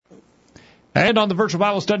And on the virtual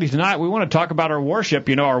Bible study tonight, we want to talk about our worship.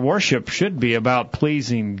 You know, our worship should be about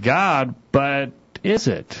pleasing God, but is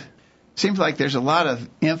it? Seems like there's a lot of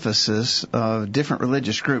emphasis of different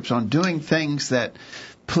religious groups on doing things that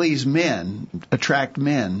please men, attract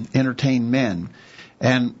men, entertain men.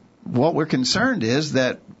 And what we're concerned is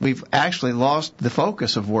that we've actually lost the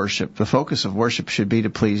focus of worship. The focus of worship should be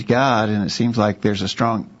to please God, and it seems like there's a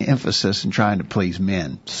strong emphasis in trying to please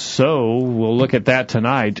men. So we'll look at that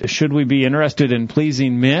tonight. Should we be interested in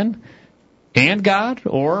pleasing men and God,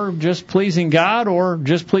 or just pleasing God, or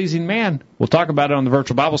just pleasing man? We'll talk about it on the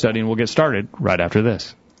virtual Bible study, and we'll get started right after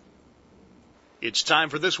this. It's time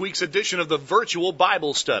for this week's edition of the Virtual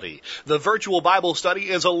Bible Study. The Virtual Bible Study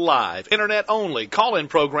is a live, internet-only call-in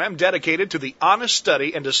program dedicated to the honest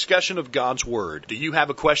study and discussion of God's Word. Do you have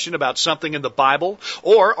a question about something in the Bible,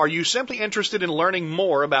 or are you simply interested in learning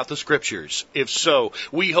more about the Scriptures? If so,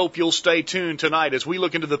 we hope you'll stay tuned tonight as we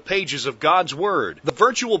look into the pages of God's Word. The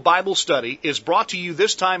Virtual Bible Study is brought to you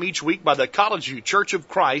this time each week by the College View Church of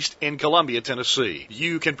Christ in Columbia, Tennessee.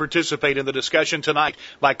 You can participate in the discussion tonight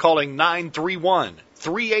by calling 931-381-4567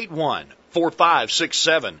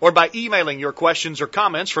 or by emailing your questions or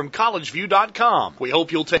comments from collegeview.com. We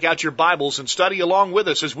hope you'll take out your Bibles and study along with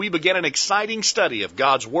us as we begin an exciting study of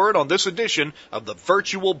God's Word on this edition of the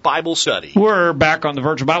Virtual Bible Study. We're back on the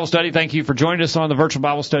Virtual Bible Study. Thank you for joining us on the Virtual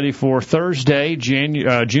Bible Study for Thursday, June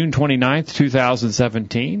 29th,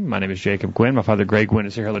 2017. My name is Jacob Gwynn. My father, Greg Gwynn,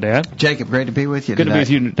 is here. Hello, Dad. Jacob, great to be with you Good tonight. to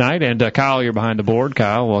be with you tonight. And Kyle, you're behind the board.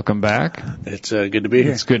 Kyle, welcome back. It's good to be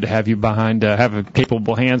here. It's good to have you behind, have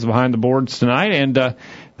capable hands behind the boards tonight. And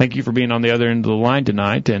thank you for being on the other end of the line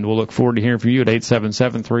tonight. And we'll look forward to hearing from you at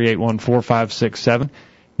 877-381-4567.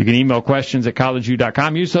 You can email questions at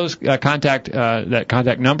collegeview.com. Use those that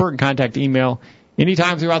contact number and contact email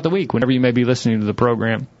anytime throughout the week, whenever you may be listening to the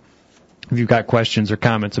program. If you've got questions or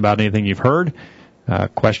comments about anything you've heard,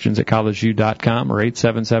 questions at collegeview.com or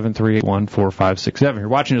 877-381-4567. You're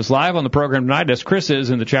watching us live on the program tonight, as Chris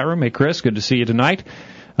is in the chat room. Hey, Chris, good to see you tonight.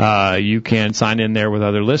 You can sign in there with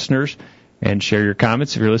other listeners and share your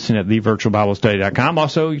comments if you're listening at thevirtualbiblestudy.com.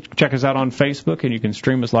 Also, check us out on Facebook, and you can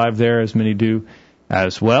stream us live there, as many do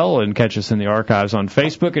as well, and catch us in the archives on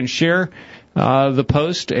Facebook, and share the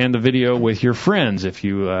post and the video with your friends if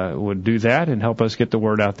you would do that and help us get the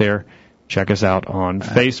word out there. Check us out on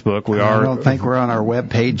Facebook. I don't think we're on our web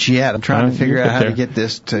page yet. I'm trying to figure out how to get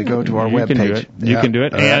this to go to our web page. You can do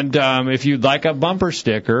it. And if you'd like a bumper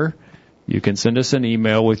sticker, you can send us an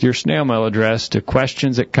email with your snail mail address to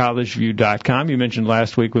questions@collegeview.com. You mentioned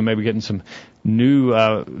last week we may be getting some new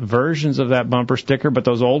versions of that bumper sticker, but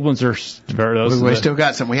those old ones are we still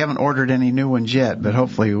got some. We haven't ordered any new ones yet, but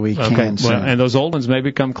hopefully we can soon. Well, and those old ones may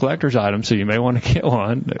become collector's items, so you may want to get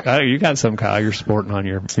one. You got some, Kyle, you're sporting on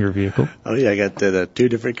your vehicle. Oh yeah, I got the two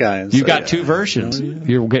different kinds. You got two versions.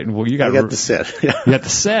 You're getting I got the set. You got the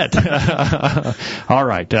set. All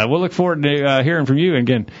right. We'll look forward to hearing from you. And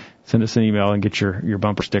again, send us an email and get your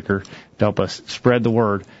bumper sticker to help us spread the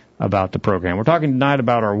word about the program. We're talking tonight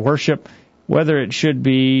about our worship, whether it should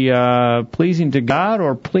be pleasing to God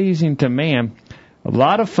or pleasing to man. A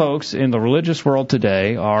lot of folks in the religious world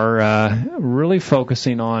today are really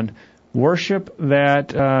focusing on worship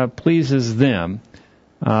that pleases them.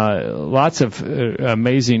 Lots of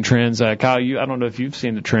amazing trends. Kyle, I don't know if you've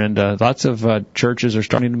seen the trend. Lots of churches are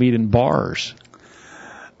starting to meet in bars.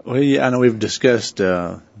 Well, yeah, I know we've discussed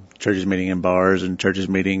churches meeting in bars and churches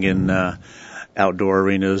meeting in outdoor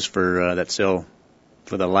arenas for that sell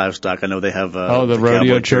for the livestock. I know they have the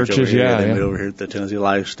rodeo churches. They meet over here at the Tennessee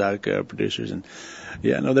Livestock Producers, and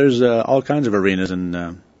I know there's all kinds of arenas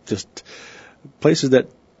and just places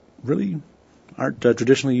that really aren't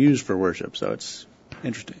traditionally used for worship. So it's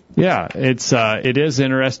interesting. Yeah, it is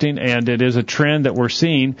interesting, and it is a trend that we're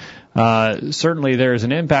seeing. Certainly, there is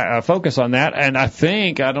an impact, focus on that, and I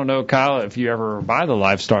don't know, Kyle, if you ever buy the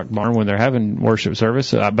livestock barn when they're having worship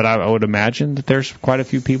service, but I would imagine that there's quite a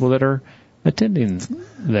few people that are attending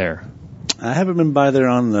there. I haven't been by there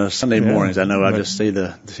on the Sunday mornings. I know I just see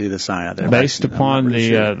the sign out there. Based upon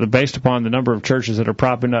the number of churches that are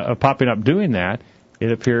popping up doing that,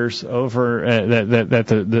 it appears that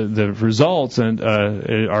the results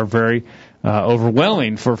are very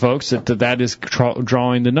overwhelming for folks. That is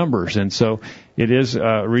drawing the numbers, and so it is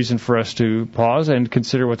a reason for us to pause and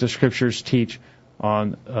consider what the Scriptures teach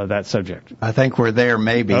on that subject. I think we're there,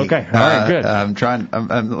 maybe. Okay, all right, good.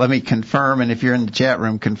 Let me confirm, and if you're in the chat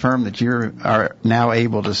room, confirm that you are now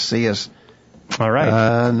able to see us. All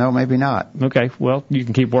right. No, maybe not. Okay, well, you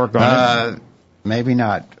can keep working on it. Maybe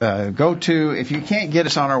not. Go to, if you can't get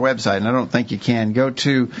us on our website, and I don't think you can, go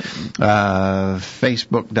to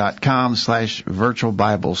Facebook.com/Virtual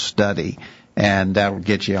Bible Study. and that will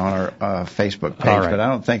get you on our Facebook page. All right. But I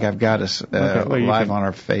don't think I've got us live on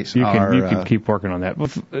our face. You can keep working on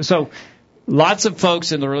that. So, lots of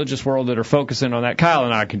folks in the religious world that are focusing on that. Kyle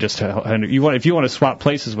and I can just tell. And if you want to swap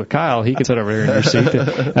places with Kyle, he can sit over here in your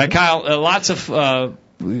seat. Kyle, lots of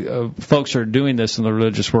folks are doing this in the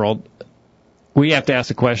religious world. We have to ask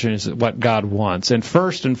the question: is what God wants? And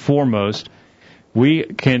first and foremost, we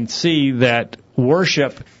can see that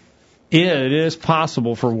worship. It is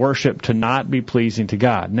possible for worship to not be pleasing to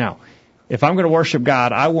God. Now, if I'm going to worship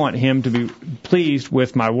God, I want Him to be pleased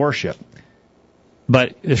with my worship.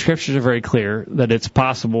 But the Scriptures are very clear that it's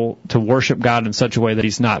possible to worship God in such a way that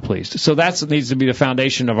He's not pleased. So that needs to be the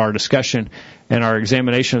foundation of our discussion and our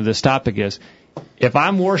examination of this topic is, if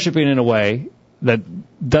I'm worshiping in a way that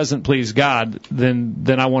doesn't please God,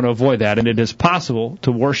 then I want to avoid that. And it is possible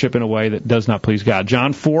to worship in a way that does not please God.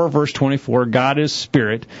 John 4, verse 24, God is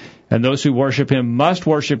spirit, and those who worship Him must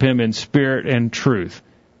worship Him in spirit and truth.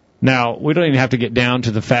 Now, we don't even have to get down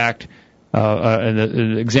to the fact and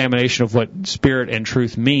the examination of what spirit and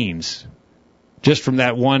truth means. Just from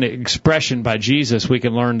that one expression by Jesus, we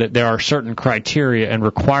can learn that there are certain criteria and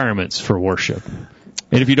requirements for worship.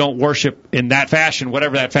 And if you don't worship in that fashion,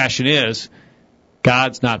 whatever that fashion is,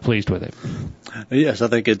 God's not pleased with it. Yes, I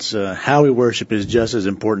think it's how we worship is just as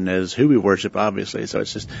important as who we worship, obviously. So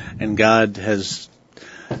it's just, and God has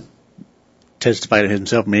testified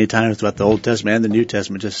Himself many times throughout the Old Testament and the New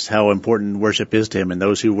Testament just how important worship is to Him. And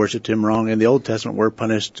those who worshiped Him wrong in the Old Testament were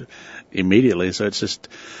punished immediately. So it's just,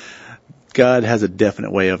 God has a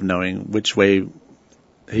definite way of knowing which way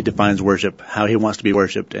He defines worship, how He wants to be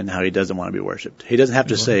worshipped, and how He doesn't want to be worshipped. He doesn't have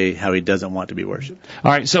to say how He doesn't want to be worshipped.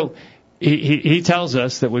 All right, so He tells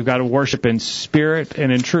us that we've got to worship in spirit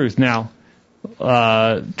and in truth. Now,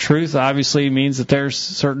 truth obviously means that there's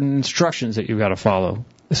certain instructions that you've got to follow.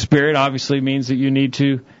 The spirit obviously means that you need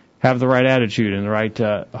to have the right attitude and the right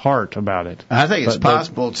heart about it. I think it's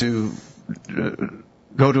possible to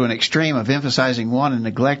go to an extreme of emphasizing one and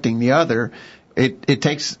neglecting the other. It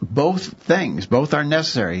takes both things. Both are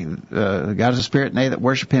necessary. God is a spirit, and they that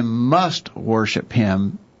worship Him must worship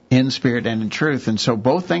Him in spirit and in truth. And so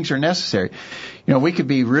both things are necessary. You know, we could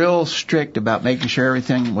be real strict about making sure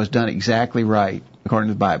everything was done exactly right according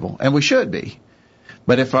to the Bible, and we should be.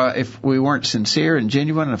 But if we weren't sincere and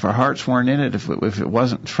genuine, and if our hearts weren't in it, if it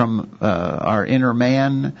wasn't from our inner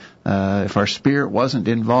man, if our spirit wasn't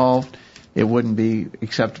involved, it wouldn't be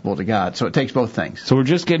acceptable to God. So it takes both things. So we're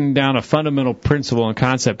just getting down a fundamental principle and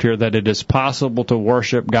concept here that it is possible to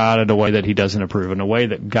worship God in a way that He doesn't approve, in a way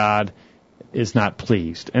that God is not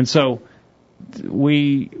pleased. And so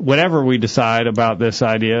whatever we decide about this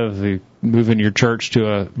idea of moving your church to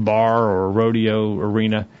a bar or a rodeo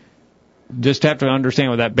arena, just have to understand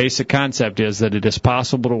what that basic concept is, that it is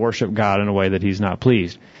possible to worship God in a way that He's not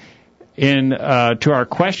pleased. To our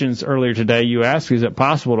questions earlier today, you asked, is it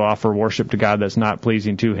possible to offer worship to God that's not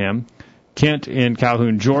pleasing to Him? Kent in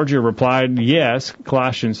Calhoun, Georgia replied, yes.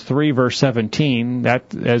 Colossians 3, verse 17,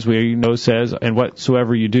 that, as we know, says, and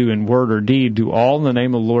whatsoever you do in word or deed, do all in the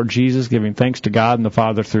name of the Lord Jesus, giving thanks to God and the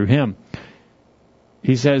Father through Him.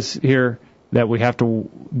 He says here that we have to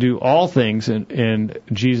do all things in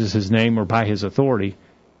Jesus' name or by His authority.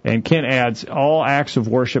 And Kent adds, all acts of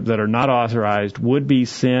worship that are not authorized would be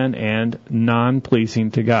sin and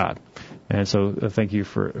non-pleasing to God. And so thank you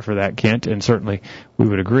for that, Kent, and certainly we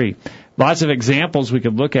would agree. Lots of examples we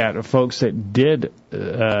could look at of folks that did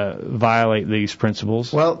violate these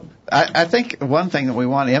principles. Well, I think one thing that we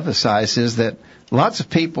want to emphasize is that lots of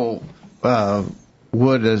people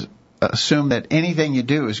would assume that anything you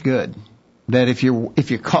do is good. That if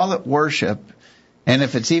you call it worship, and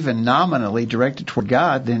if it's even nominally directed toward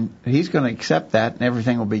God, then He's going to accept that and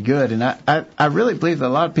everything will be good. And I really believe that a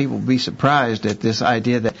lot of people will be surprised at this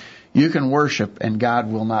idea that you can worship and God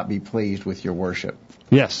will not be pleased with your worship.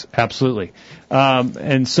 Yes, absolutely.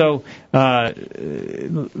 And so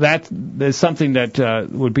that is something that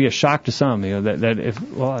would be a shock to some. You know, that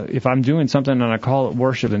if I'm doing something and I call it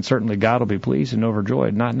worship, then certainly God will be pleased and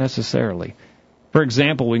overjoyed. Not necessarily. For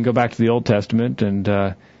example, we can go back to the Old Testament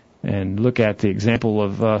and look at the example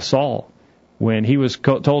of Saul. When he was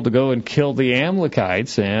told to go and kill the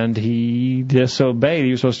Amalekites, and he disobeyed.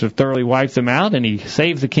 He was supposed to thoroughly wipe them out, and he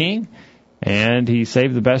saved the king, and he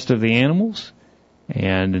saved the best of the animals.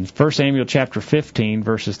 And in 1 Samuel chapter 15,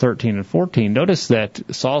 verses 13 and 14, notice that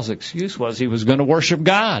Saul's excuse was he was going to worship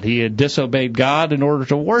God. He had disobeyed God in order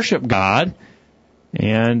to worship God,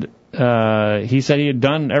 and he said he had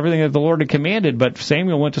done everything that the Lord had commanded. But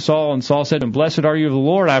Samuel went to Saul, and Saul said, "And blessed are you of the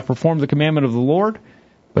Lord, I have performed the commandment of the Lord."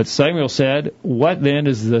 But Samuel said, "What then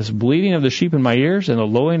is this bleating of the sheep in my ears and the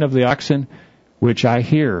lowing of the oxen which I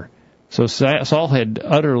hear?" So Saul had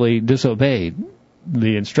utterly disobeyed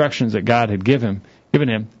the instructions that God had given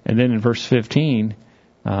him. And then in verse 15,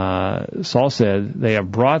 Saul said, they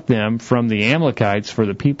have brought them from the Amalekites, for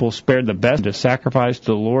the people spared the best to sacrifice to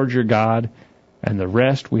the Lord your God, and the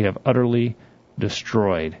rest we have utterly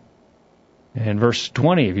destroyed. And verse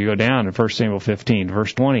 20, if you go down in 1 Samuel 15,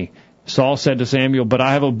 verse 20, Saul said to Samuel, but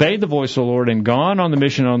I have obeyed the voice of the Lord and gone on the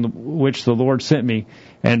mission on which the Lord sent me,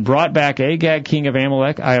 and brought back Agag, king of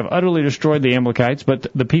Amalek. I have utterly destroyed the Amalekites, but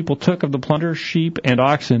the people took of the plunder, sheep and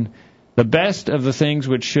oxen, the best of the things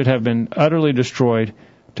which should have been utterly destroyed,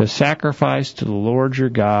 to sacrifice to the Lord your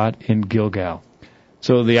God in Gilgal.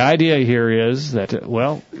 So the idea here is that,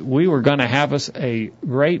 well, we were going to have us a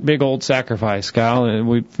great big old sacrifice, Kyle, and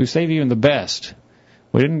we saved even the best.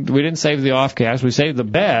 We didn't save the offcast. We saved the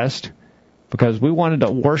best because we wanted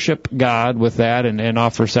to worship God with that and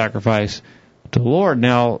offer sacrifice to the Lord.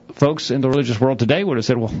 Now, folks in the religious world today would have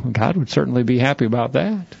said, well, God would certainly be happy about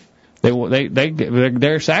that.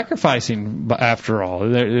 They're sacrificing after all.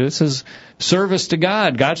 This is service to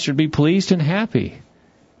God. God should be pleased and happy.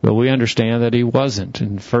 But we understand that he wasn't.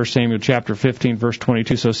 In 1 Samuel chapter 15, verse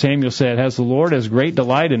 22, so Samuel said, has the Lord as great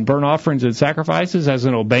delight in burnt offerings and sacrifices as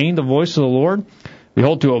in obeying the voice of the Lord?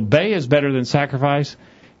 Behold, to obey is better than sacrifice,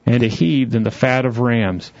 and to heed than the fat of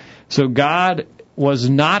rams. So God was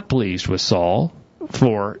not pleased with Saul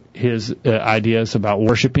for his ideas about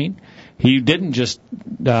worshiping. He didn't just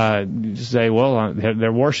say, well,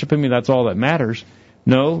 they're worshiping me, that's all that matters.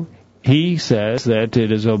 No, he says that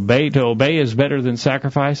it is to obey is better than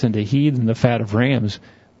sacrifice, and to heed than the fat of rams.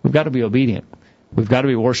 We've got to be obedient. We've got to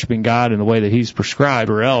be worshiping God in the way that he's prescribed,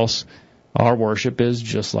 or else our worship is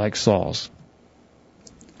just like Saul's.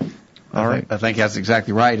 All right. I think that's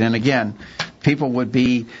exactly right. And again, people would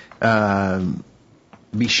be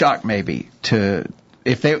shocked maybe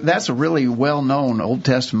that's a really well-known Old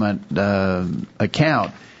Testament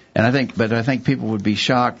account, and I think people would be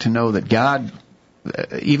shocked to know that God,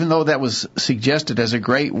 even though that was suggested as a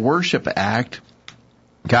great worship act,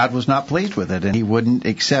 God was not pleased with it, and he wouldn't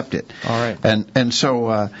accept it. All right. And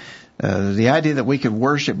so the idea that we could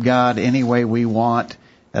worship God any way we want,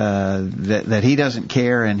 that he doesn't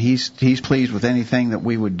care and he's pleased with anything that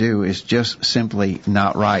we would do is just simply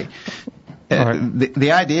not right.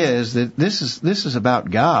 The idea is that this is about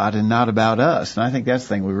God and not about us, and I think that's the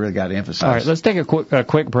thing we really got to emphasize. All right, let's take a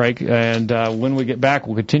quick break, and when we get back,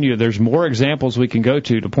 we'll continue. There's more examples we can go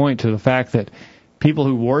to point to the fact that people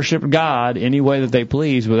who worship God any way that they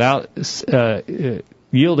please without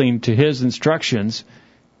yielding to his instructions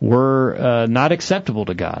were not acceptable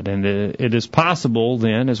to God. And it is possible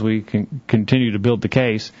then, as we can continue to build the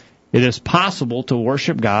case, it is possible to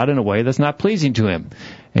worship God in a way that's not pleasing to him.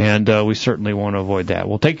 And we certainly want to avoid that.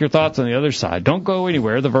 We'll take your thoughts on the other side. Don't go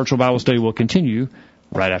anywhere. The virtual Bible study will continue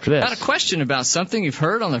right after this. Got a question about something you've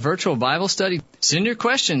heard on the virtual Bible study? Send your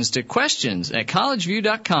questions to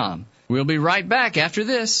questions@collegeview.com. We'll be right back after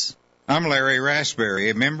this. I'm Larry Raspberry,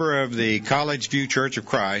 a member of the College View Church of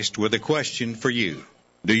Christ, with a question for you.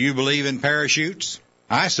 Do you believe in parachutes?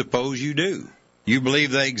 I suppose you do. You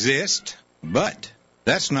believe they exist? But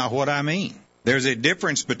that's not what I mean. There's a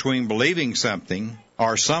difference between believing something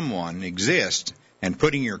or someone exists and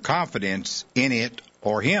putting your confidence in it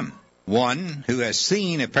or him. One who has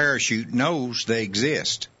seen a parachute knows they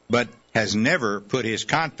exist, but has never put his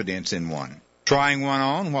confidence in one. Trying one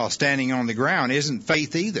on while standing on the ground isn't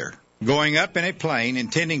faith either. Going up in a plane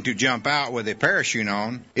intending to jump out with a parachute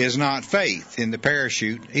on is not faith in the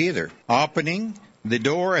parachute either. Opening the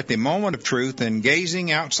door at the moment of truth and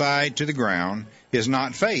gazing outside to the ground is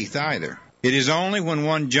not faith either. It is only when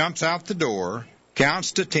one jumps out the door,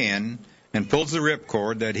 counts to 10, and pulls the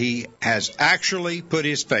ripcord that he has actually put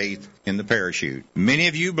his faith in the parachute. Many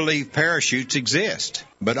of you believe parachutes exist,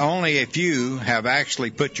 but only a few have actually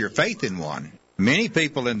put your faith in one. Many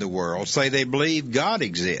people in the world say they believe God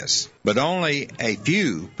exists, but only a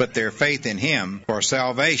few put their faith in him for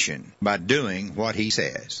salvation by doing what he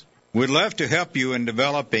says. We'd love to help you in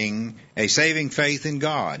developing a saving faith in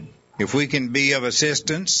God. If we can be of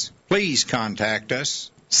assistance, please contact us.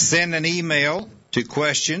 Send an email to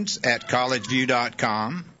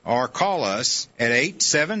questions@collegeview.com or call us at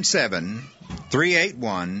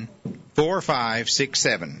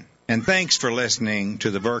 877-381-4567. And thanks for listening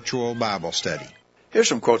to the virtual Bible study. Here's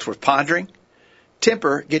some quotes worth pondering.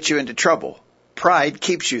 Temper gets you into trouble. Pride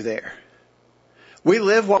keeps you there. We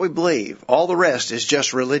live what we believe. All the rest is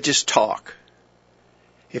just religious talk.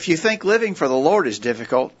 If you think living for the Lord is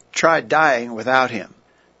difficult, try dying without him.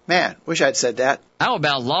 Man, wish I'd said that. How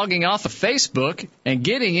about logging off of Facebook and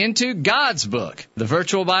getting into God's book? The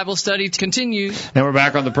virtual Bible study continues. And we're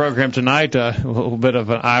back on the program tonight. A little bit of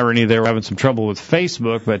an irony there. We're having some trouble with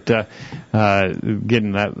Facebook, but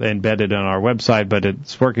getting that embedded on our website, but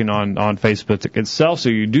it's working on Facebook itself, so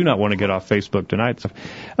you do not want to get off Facebook tonight.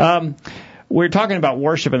 We're talking about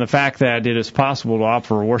worship and the fact that it is possible to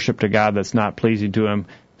offer worship to God that's not pleasing to Him.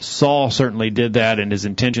 Saul certainly did that in his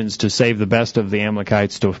intentions to save the best of the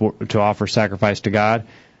Amalekites to offer sacrifice to God.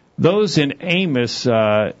 Those in Amos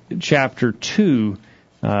chapter 2,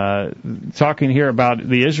 talking here about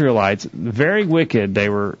the Israelites, very wicked they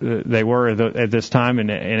were at this time in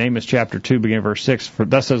Amos chapter 2, beginning verse 6. For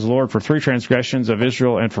thus says the Lord, for 3 transgressions of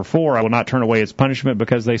Israel, and for 4 I will not turn away its punishment,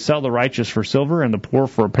 because they sell the righteous for silver and the poor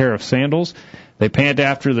for a pair of sandals. They pant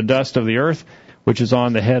after the dust of the earth, which is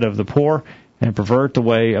on the head of the poor, and pervert the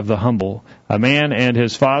way of the humble. A man and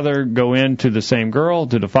his father go in to the same girl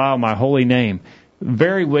to defile my holy name.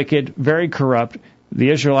 Very wicked, very corrupt.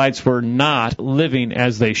 The Israelites were not living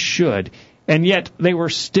as they should, and yet they were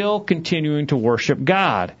still continuing to worship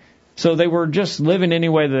God. So they were just living any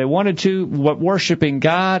way that they wanted to, worshiping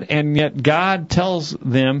God, and yet God tells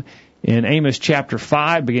them in Amos chapter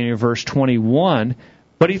 5, beginning of verse 21,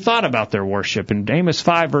 what He thought about their worship. In Amos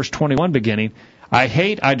 5, verse 21, beginning,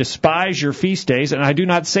 I despise your feast days, and I do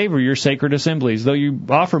not savor your sacred assemblies. Though you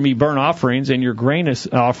offer me burnt offerings and your grain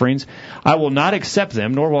offerings, I will not accept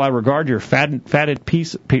them, nor will I regard your fatted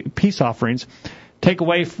peace offerings. Take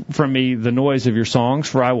away from me the noise of your songs,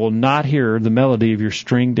 for I will not hear the melody of your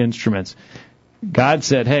stringed instruments. God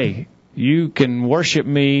said, hey, you can worship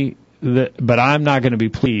me, but I'm not going to be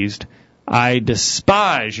pleased. I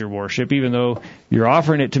despise your worship, even though you're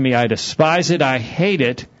offering it to me. I despise it. I hate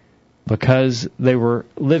it. Because they were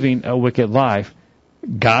living a wicked life.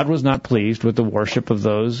 God was not pleased with the worship of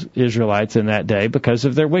those Israelites in that day because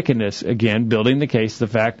of their wickedness. Again, building the case, the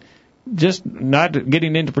fact, just not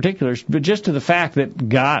getting into particulars, but just to the fact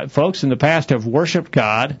that folks in the past have worshipped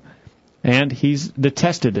God, and He's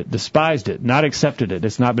detested it, despised it, not accepted it.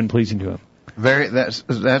 It's not been pleasing to Him. If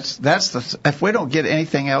we don't get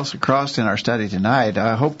anything else across in our study tonight,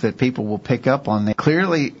 I hope that people will pick up on the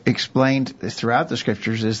clearly explained throughout the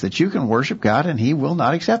Scriptures is that you can worship God and He will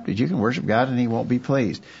not accept it. You can worship God and He won't be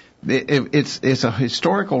pleased. It's a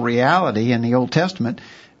historical reality in the Old Testament,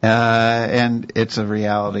 and it's a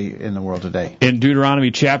reality in the world today. In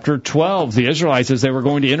Deuteronomy chapter 12, the Israelites, as they were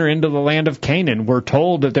going to enter into the land of Canaan, were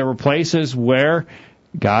told that there were places where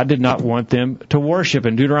God did not want them to worship.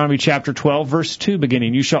 In Deuteronomy chapter 12, verse 2,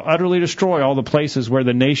 beginning, you shall utterly destroy all the places where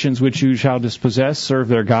the nations which you shall dispossess serve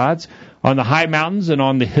their gods, on the high mountains and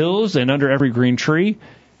on the hills and under every green tree.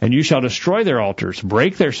 And you shall destroy their altars,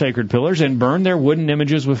 break their sacred pillars, and burn their wooden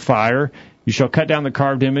images with fire. You shall cut down the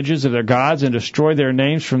carved images of their gods and destroy their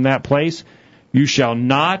names from that place. You shall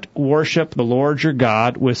not worship the Lord your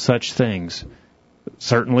God with such things.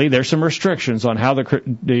 Certainly, there's some restrictions on how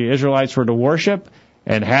the Israelites were to worship.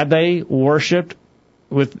 And had they worshipped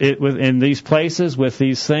in these places with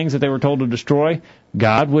these things that they were told to destroy,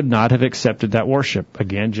 God would not have accepted that worship.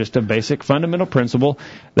 Again, just a basic fundamental principle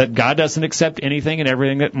that God doesn't accept anything and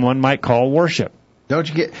everything that one might call worship. Don't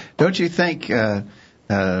you think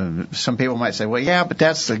some people might say, well, yeah, but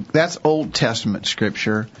that's Old Testament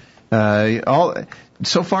Scripture.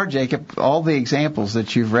 So far, Jacob, all the examples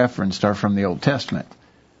that you've referenced are from the Old Testament.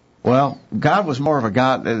 Well, God was more of a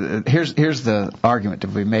God. Here's the argument to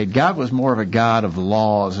be made. God was more of a God of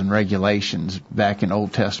laws and regulations back in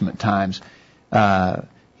Old Testament times.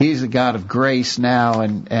 He's a God of grace now,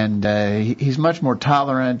 and He's much more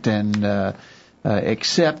tolerant and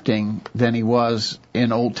accepting than He was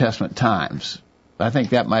in Old Testament times. I think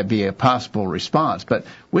that might be a possible response. But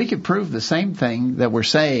we could prove the same thing that we're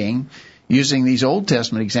saying using these Old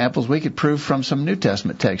Testament examples. We could prove from some New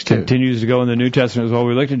Testament text too. Continues to go in the New Testament as well.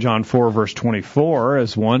 We looked at John 4, verse 24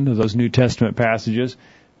 as one of those New Testament passages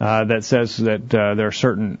that says that there are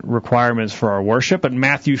certain requirements for our worship. But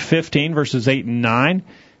Matthew 15, verses 8 and 9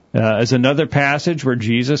 is another passage where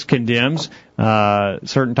Jesus condemns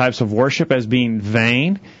certain types of worship as being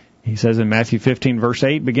vain. He says in Matthew 15, verse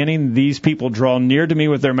 8, beginning, these people draw near to me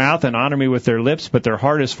with their mouth and honor me with their lips, but their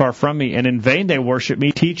heart is far from me, and in vain they worship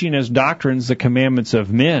me, teaching as doctrines the commandments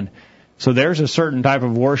of men. So there's a certain type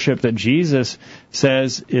of worship that Jesus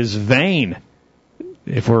says is vain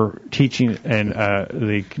if we're teaching and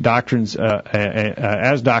the doctrines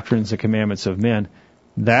as doctrines the commandments of men.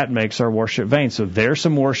 That makes our worship vain. So there's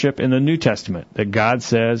some worship in the New Testament that God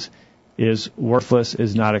says is worthless,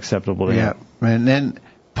 is not acceptable to Him. And then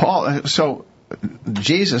Paul, so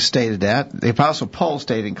Jesus stated that. The Apostle Paul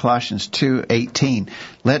stated in Colossians 2:18,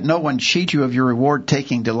 "Let no one cheat you of your reward,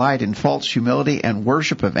 taking delight in false humility and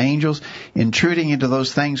worship of angels, intruding into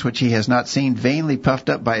those things which he has not seen, vainly puffed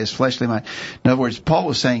up by his fleshly mind." In other words, Paul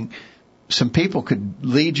was saying some people could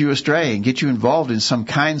lead you astray and get you involved in some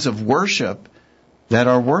kinds of worship that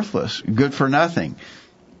are worthless, good for nothing.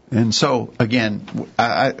 And so, again,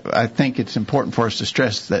 I think it's important for us to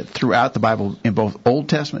stress that throughout the Bible, in both Old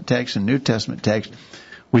Testament text and New Testament text,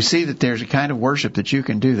 we see that there's a kind of worship that you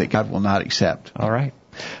can do that God will not accept. All right.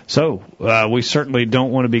 So, we certainly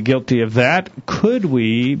don't want to be guilty of that. Could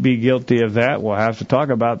we be guilty of that? We'll have to talk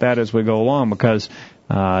about that as we go along, because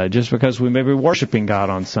just because we may be worshiping God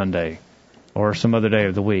on Sunday or some other day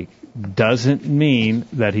of the week doesn't mean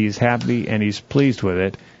that He's happy and He's pleased with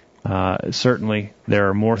it. Certainly, there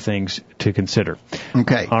are more things to consider.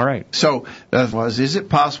 Okay. All right. So, is it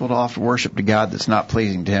possible to offer worship to God that's not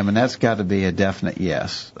pleasing to Him? And that's got to be a definite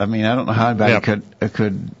yes. I mean, I don't know how anybody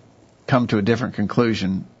could come to a different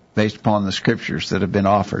conclusion based upon the scriptures that have been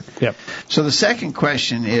offered. Yep. So the second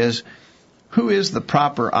question is, who is the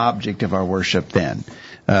proper object of our worship then?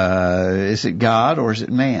 Is it God or is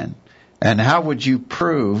it man? And how would you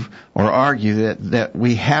prove or argue that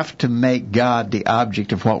we have to make God the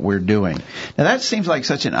object of what we're doing? Now, that seems like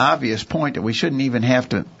such an obvious point that we shouldn't even have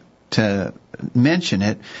to mention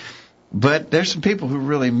it, but there's some people who are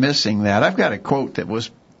really missing that. I've got a quote that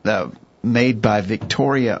was made by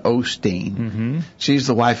Victoria Osteen. Mm-hmm. She's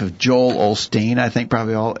the wife of Joel Osteen. I think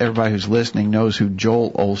probably everybody who's listening knows who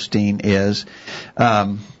Joel Osteen is.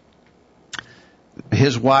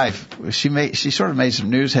 His wife, she sort of made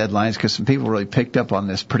some news headlines because some people really picked up on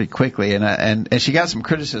this pretty quickly, and she got some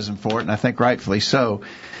criticism for it, and I think rightfully so.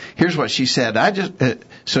 Here's what she said.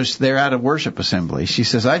 So they're at a worship assembly. She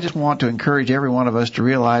says, "I just want to encourage every one of us to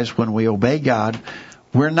realize when we obey God,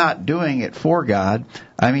 we're not doing it for God.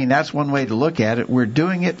 I mean, that's one way to look at it. We're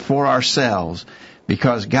doing it for ourselves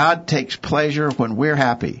because God takes pleasure when we're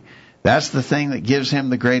happy. That's the thing that gives Him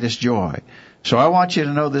the greatest joy. So I want you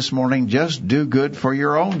to know this morning, just do good for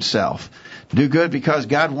your own self. Do good because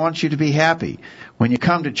God wants you to be happy. When you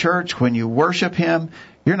come to church, when you worship Him,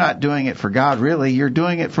 you're not doing it for God, really. You're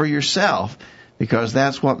doing it for yourself because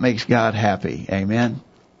that's what makes God happy." Amen.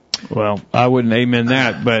 Well, I wouldn't amen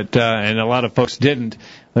that, but and a lot of folks didn't.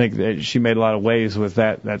 I think that she made a lot of waves with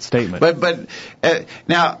that statement. But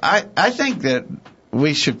now I think that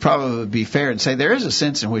we should probably be fair and say there is a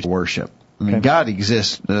sense in which worship. I mean, okay. God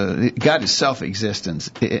exists. God is self-existence,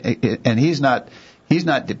 and He's not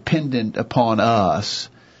dependent upon us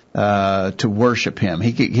to worship Him.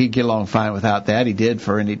 He'd get along fine without that. He did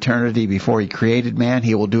for an eternity before He created man.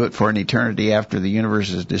 He will do it for an eternity after the universe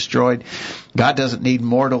is destroyed. God doesn't need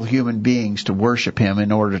mortal human beings to worship Him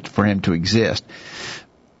in order for Him to exist.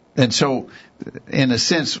 And so, in a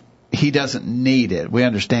sense, He doesn't need it. We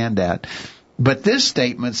understand that. But this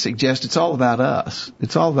statement suggests it's all about us.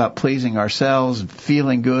 It's all about pleasing ourselves,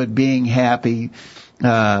 feeling good, being happy,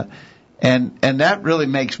 and that really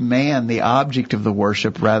makes man the object of the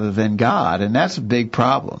worship rather than God, and that's a big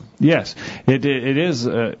problem. Yes, it is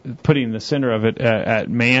putting the center of it at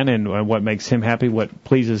man and what makes him happy, what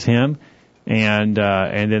pleases him, and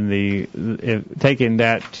then taking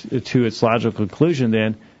that to its logical conclusion.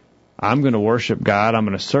 Then I'm going to worship God. I'm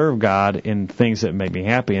going to serve God in things that make me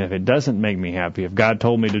happy. And if it doesn't make me happy, if God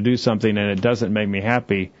told me to do something and it doesn't make me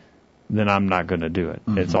happy, then I'm not going to do it.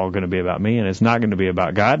 Mm-hmm. It's all going to be about me, and it's not going to be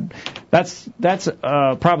about God. That's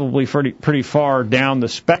probably pretty far down the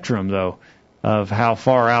spectrum, though, of how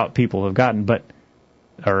far out people have gotten,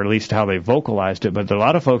 or at least how they vocalized it. But a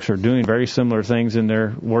lot of folks are doing very similar things in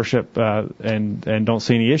their worship and don't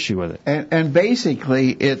see any issue with it. And basically,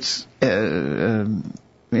 it's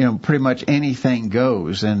pretty much anything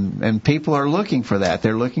goes, and people are looking for that.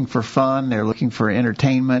 They're looking for fun. They're looking for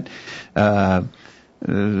entertainment.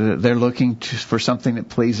 They're looking for something that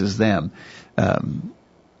pleases them.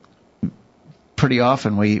 Pretty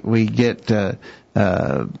often we get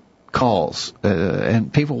calls,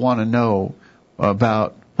 and people want to know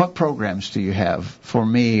about what programs do you have for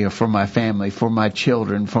me or for my family, for my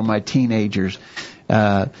children, for my teenagers.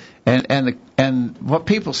 And what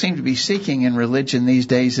people seem to be seeking in religion these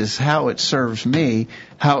days is how it serves me,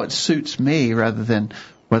 how it suits me, rather than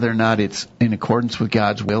whether or not it's in accordance with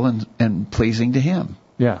God's will and pleasing to Him.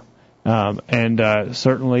 Yeah. And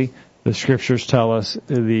certainly the Scriptures tell us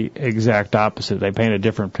the exact opposite. They paint a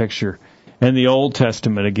different picture. In the Old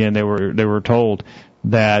Testament, again, they were told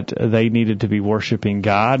that they needed to be worshiping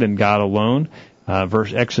God and God alone.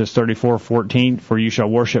 Exodus 34:14, "For you shall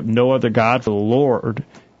worship no other God, for the Lord,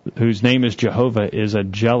 whose name is Jehovah, is a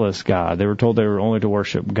jealous God." They were told they were only to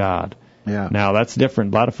worship God. Yeah. Now, that's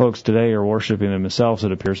different. A lot of folks today are worshiping themselves,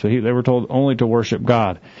 it appears. But they were told only to worship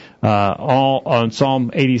God. On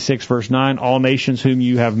Psalm 86, verse 9, all nations whom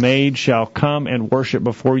you have made shall come and worship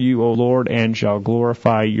before you, O Lord, and shall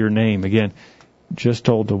glorify your name. Again, just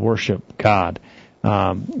told to worship God.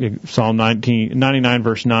 Psalm 99,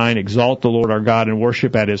 verse 9, exalt the Lord our God and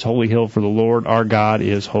worship at his holy hill, for the Lord our God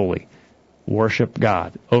is holy. Worship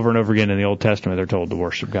God. Over and over again in the Old Testament, they're told to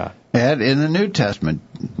worship God. And in the New Testament,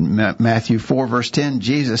 Matthew 4, verse 10,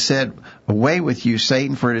 Jesus said, away with you,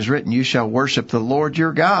 Satan, for it is written, you shall worship the Lord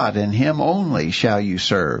your God, and him only shall you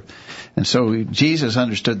serve. And so Jesus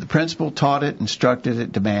understood the principle, taught it, instructed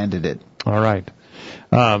it, demanded it. All right.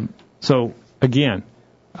 So, again,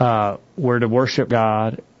 we're to worship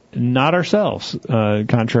God, not ourselves,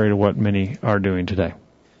 contrary to what many are doing today.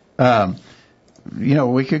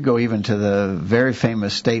 We could go even to the very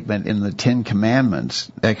famous statement in the Ten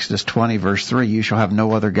Commandments, Exodus 20, verse 3, you shall have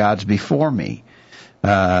no other gods before me.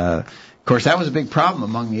 Of course, that was a big problem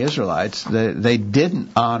among the Israelites. They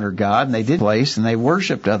didn't honor God, and they did place, and they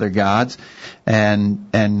worshipped other gods,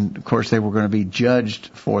 and of course they were going to be judged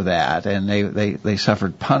for that, and they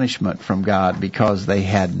suffered punishment from God because they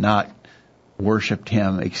had not worshipped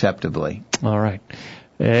him acceptably. All right.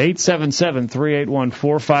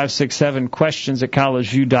 877-381-4567, questions at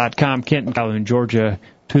collegeview.com. Kent in Georgia,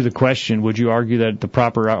 to the question, would you argue that the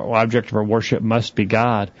proper object of our worship must be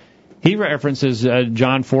God? He references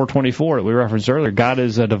John 4:24 that we referenced earlier. God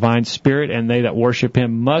is a divine spirit, and they that worship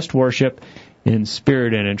him must worship in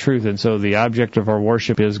spirit and in truth. And so the object of our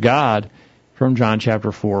worship is God, from John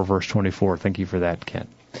chapter 4, verse 24. Thank you for that, Kent.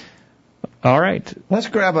 All right. Let's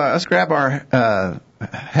grab our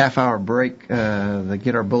half-hour break to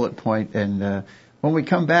get our bullet point, and when we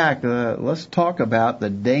come back, let's talk about the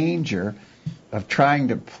danger of trying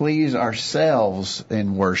to please ourselves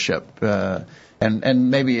in worship, and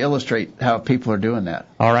maybe illustrate how people are doing that.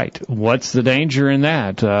 All right. What's the danger in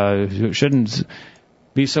that? It shouldn't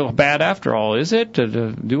be so bad after all, is it?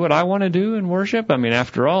 To do what I want to do in worship? I mean,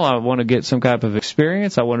 after all, I want to get some type of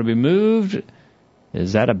experience. I want to be moved.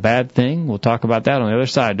 Is that a bad thing? We'll talk about that on the other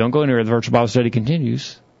side. Don't go anywhere. The Virtual Bible Study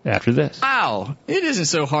continues after this. Wow! It isn't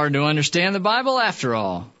so hard to understand the Bible after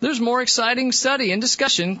all. There's more exciting study and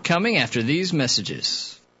discussion coming after these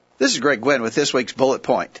messages. This is Greg Gwynn with this week's Bullet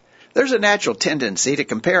Point. There's a natural tendency to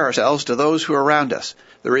compare ourselves to those who are around us.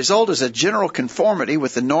 The result is a general conformity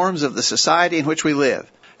with the norms of the society in which we live.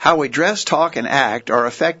 How we dress, talk, and act are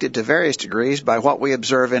affected to various degrees by what we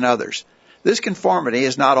observe in others. This conformity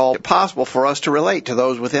is not all possible for us to relate to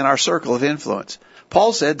those within our circle of influence.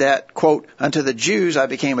 Paul said that, quote, unto the Jews I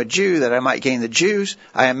became a Jew that I might gain the Jews.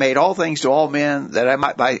 I have made all things to all men that I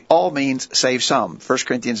might by all means save some. 1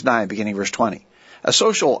 Corinthians 9, beginning verse 20. A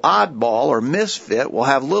social oddball or misfit will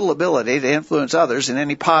have little ability to influence others in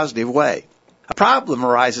any positive way. A problem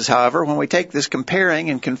arises, however, when we take this comparing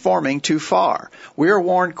and conforming too far. We are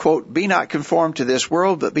warned, quote, be not conformed to this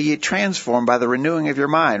world, but be ye transformed by the renewing of your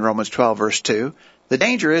mind, Romans 12, verse 2. The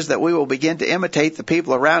danger is that we will begin to imitate the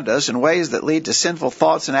people around us in ways that lead to sinful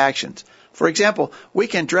thoughts and actions. For example, we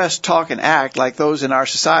can dress, talk, and act like those in our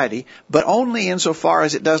society, but only insofar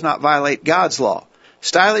as it does not violate God's law.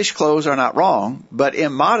 Stylish clothes are not wrong, but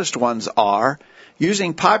immodest ones are.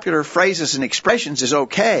 Using popular phrases and expressions is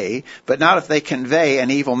okay, but not if they convey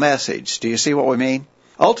an evil message. Do you see what we mean?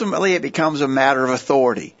 Ultimately, it becomes a matter of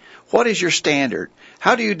authority. What is your standard?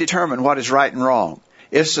 How do you determine what is right and wrong?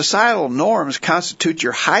 If societal norms constitute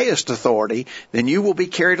your highest authority, then you will be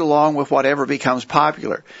carried along with whatever becomes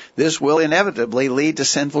popular. This will inevitably lead to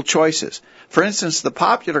sinful choices. For instance, the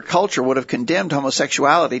popular culture would have condemned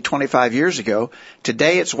homosexuality 25 years ago.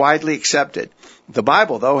 Today it's widely accepted. The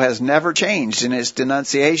Bible, though, has never changed in its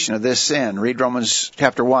denunciation of this sin. Read Romans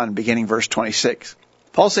chapter 1, beginning verse 26.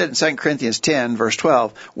 Paul said in 2 Corinthians 10, verse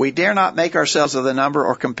 12, we dare not make ourselves of the number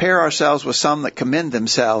or compare ourselves with some that commend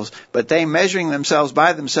themselves, but they measuring themselves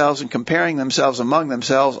by themselves and comparing themselves among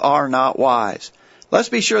themselves are not wise. Let's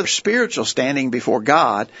be sure of spiritual standing before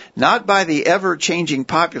God, not by the ever-changing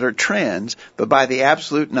popular trends, but by the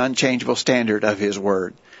absolute and unchangeable standard of His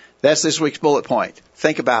Word. That's this week's bullet point.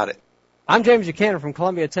 Think about it. I'm James Buchanan from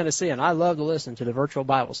Columbia, Tennessee, and I love to listen to the Virtual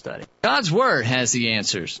Bible Study. God's Word has the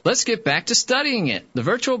answers. Let's get back to studying it. The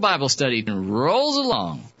Virtual Bible Study rolls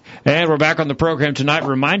along. And we're back on the program tonight,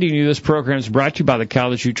 reminding you this program is brought to you by the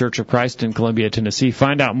College View Church of Christ in Columbia, Tennessee.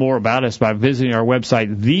 Find out more about us by visiting our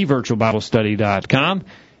website, thevirtualbiblestudy.com.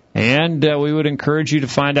 And we would encourage you to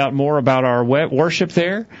find out more about our worship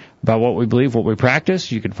there, about what we believe, what we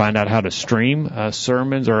practice. You can find out how to stream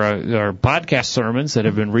sermons or podcast sermons that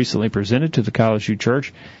have been recently presented to the College View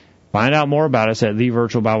Church. Find out more about us at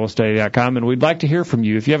thevirtualbiblestudy.com, and we'd like to hear from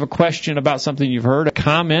you. If you have a question about something you've heard, a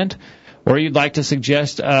comment, or you'd like to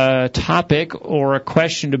suggest a topic or a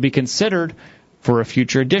question to be considered for a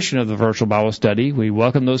future edition of the Virtual Bible Study, we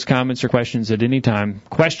welcome those comments or questions at any time.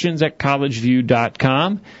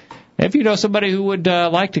 Questions@collegeview.com. If you know somebody who would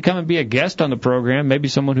like to come and be a guest on the program, maybe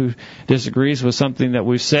someone who disagrees with something that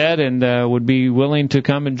we've said and would be willing to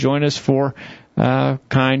come and join us for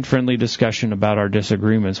kind, friendly discussion about our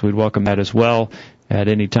disagreements, we'd welcome that as well at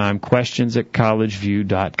any time.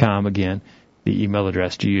 Questions@collegeview.com. Again, the email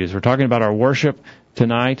address to use. We're talking about our worship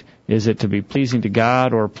tonight. Is it to be pleasing to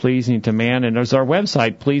God or pleasing to man? And is our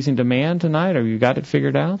website pleasing to man tonight? Have you got it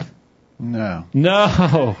figured out?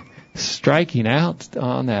 No. Striking out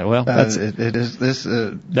on that. Well, that's it is this.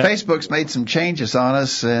 Facebook's made some changes on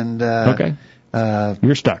us, and okay.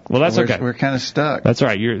 You're stuck. Well, that's okay. We're kind of stuck. That's all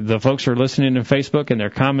right. The folks are listening to Facebook, and they're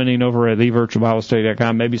commenting over at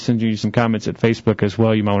thevirtualbiblestudy.com. Maybe send you some comments at Facebook as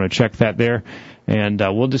well. You might want to check that there. And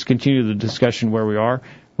we'll just continue the discussion where we are.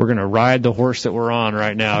 We're going to ride the horse that we're on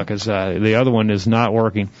right now because the other one is not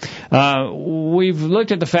working. We've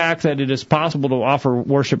looked at the fact that it is possible to offer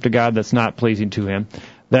worship to God that's not pleasing to Him,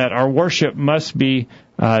 that our worship must be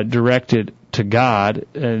directed to God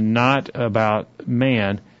and not about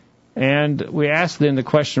man. And we asked then the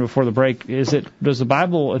question before the break, does the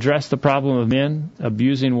Bible address the problem of men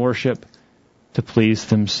abusing worship to please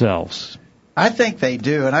themselves? I think they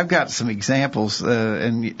do, and I've got some examples,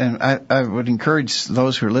 and I would encourage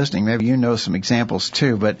those who are listening, maybe you know some examples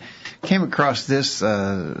too, but came across this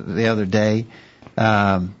the other day.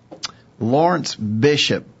 Lawrence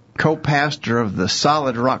Bishop, co-pastor of the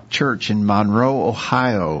Solid Rock Church in Monroe,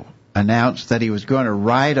 Ohio, announced that he was going to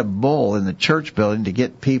ride a bull in the church building to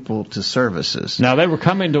get people to services. Now, they were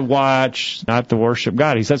coming to watch, not to worship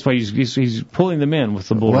God. That's why he's pulling them in with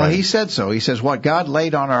the bull riding. Well, he said so. He says, what God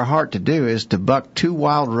laid on our heart to do is to buck 2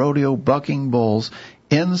 wild rodeo bucking bulls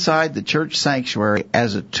inside the church sanctuary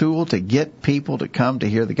as a tool to get people to come to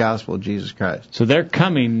hear the gospel of Jesus Christ. So they're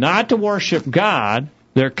coming not to worship God.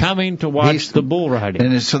 They're coming to watch the bull riding.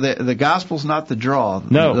 And so the gospel's not the draw.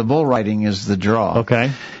 No. The bull riding is the draw.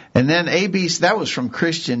 Okay. And then that was from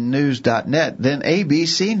ChristianNews.net. Then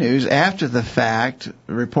ABC News, after the fact,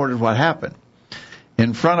 reported what happened.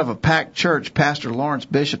 In front of a packed church, Pastor Lawrence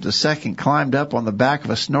Bishop II climbed up on the back of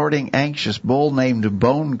a snorting, anxious bull named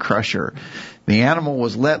Bone Crusher. The animal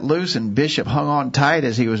was let loose, and Bishop hung on tight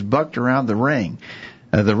as he was bucked around the ring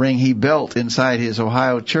he built inside his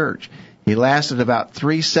Ohio church. He lasted about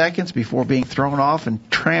 3 seconds before being thrown off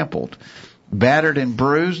and trampled. Battered and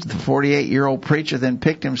bruised, the 48-year-old preacher then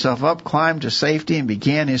picked himself up, climbed to safety, and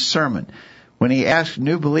began his sermon. When he asked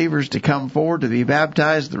new believers to come forward to be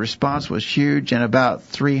baptized, the response was huge, and about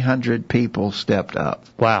 300 people stepped up.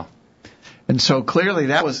 Wow. And so clearly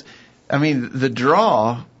the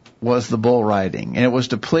draw was the bull riding, and it was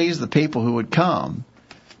to please the people who would come.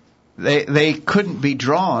 They couldn't be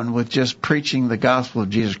drawn with just preaching the gospel of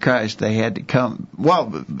Jesus Christ. They had to come.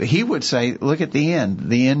 Well, he would say, look at the end.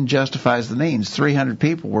 The end justifies the means. 300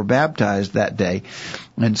 people were baptized that day.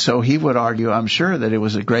 And so he would argue, I'm sure, that it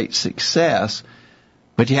was a great success.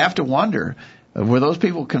 But you have to wonder, were those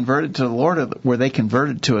people converted to the Lord, or were they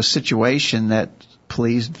converted to a situation that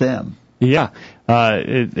pleased them? Yeah.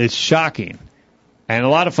 It's shocking. And a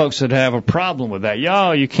lot of folks would have a problem with that.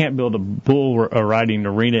 You can't build a bull riding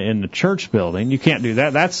arena in the church building. You can't do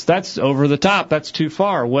that. That's over the top. That's too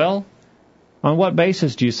far. Well, on what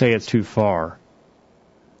basis do you say it's too far?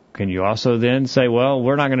 Can you also then say, well,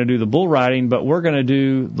 we're not going to do the bull riding, but we're going to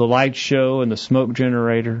do the light show and the smoke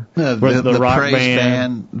generator, the rock praise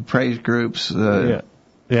band, the praise groups. We're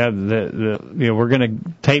going to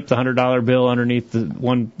tape the $100 bill underneath the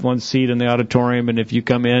one seat in the auditorium, and if you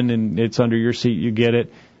come in and it's under your seat, you get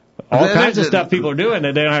it. All kinds of stuff people are doing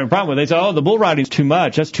that they don't have a problem with. They say, the bull riding's too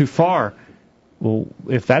much. That's too far. Well,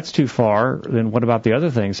 if that's too far, then what about the other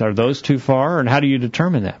things? Are those too far, and how do you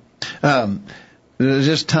determine that? There's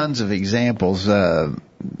just tons of examples.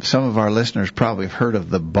 Some of our listeners probably have heard of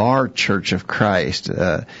the Bar Church of Christ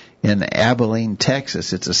in Abilene,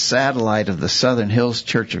 Texas. It's a satellite of the Southern Hills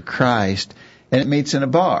Church of Christ, and it meets in a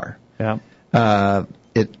bar. Yeah.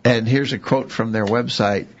 And here's a quote from their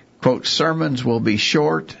website. Quote, sermons will be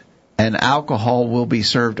short and alcohol will be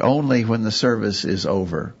served only when the service is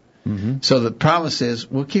over. Mm-hmm. So the promise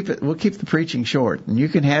is we'll keep the preaching short, and you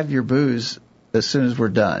can have your booze as soon as we're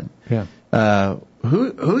done. Yeah.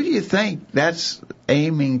 Who do you think that's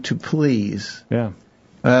aiming to please? Yeah.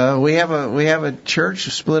 We have a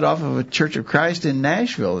church split off of a Church of Christ in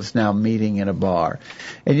Nashville that's now meeting in a bar,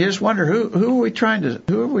 and you just wonder who are we trying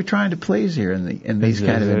to please here in these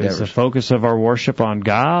kind of endeavors? Is the focus of our worship on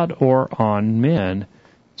God or on men?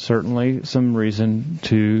 Certainly, some reason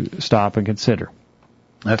to stop and consider.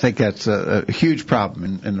 I think that's a huge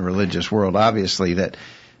problem in the religious world. Obviously, that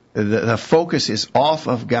the focus is off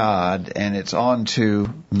of God and it's on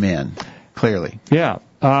to men. Clearly, yeah.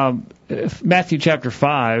 Matthew chapter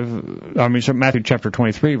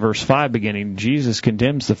 23, verse 5 beginning, Jesus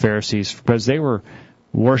condemns the Pharisees because they were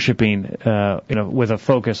worshiping with a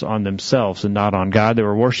focus on themselves and not on God. They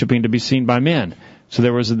were worshiping to be seen by men. So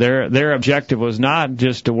their objective was not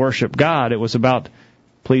just to worship God, it was about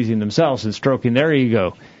pleasing themselves and stroking their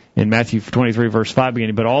ego. In Matthew 23, verse 5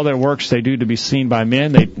 beginning, but all their works they do to be seen by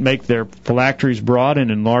men. They make their phylacteries broad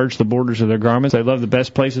and enlarge the borders of their garments. They love the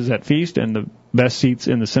best places at feast and the best seats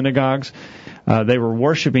in the synagogues. They were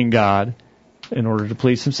worshiping God in order to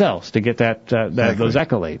please themselves, to get those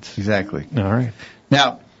accolades. Exactly. All right.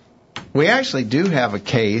 Now, we actually do have a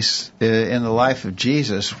case in the life of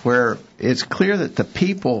Jesus where it's clear that the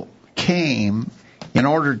people came in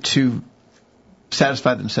order to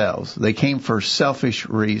satisfy themselves. They came for selfish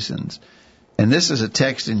reasons. And this is a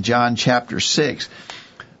text in John chapter 6.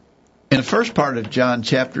 In the first part of John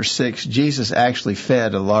chapter 6, Jesus actually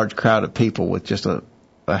fed a large crowd of people with just a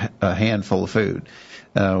handful of food.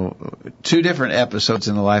 2 different episodes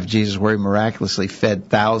in the life of Jesus where he miraculously fed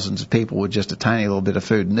thousands of people with just a tiny little bit of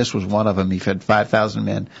food. And this was one of them. He fed 5,000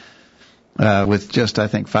 men with just, I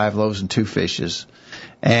think, 5 loaves and 2 fishes.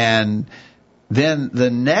 And then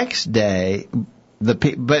the next day, but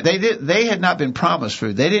they had not been promised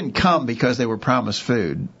food. They didn't come because they were promised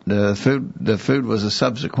food. The food was a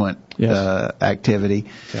subsequent activity.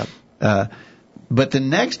 Yep. But the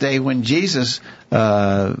next day, when Jesus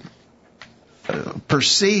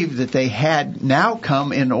perceived that they had now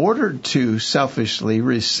come in order to selfishly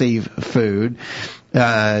receive food,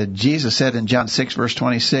 Jesus said in John 6, verse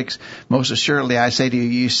 26, most assuredly I say to you,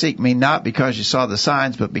 you seek me not because you saw the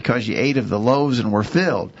signs, but because you ate of the loaves and were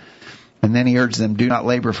filled. And then he urged them, do not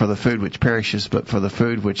labor for the food which perishes, but for the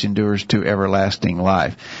food which endures to everlasting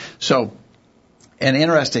life. So, and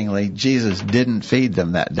interestingly, Jesus didn't feed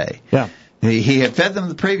them that day. Yeah. He had fed them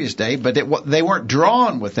the previous day, but they weren't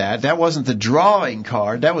drawn with that. That wasn't the drawing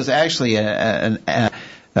card. That was actually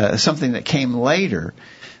something that came later.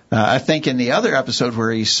 I think in the other episode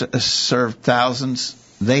where he served thousands,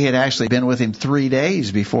 they had actually been with him 3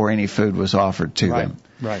 days before any food was offered to them.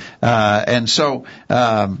 Right. And so,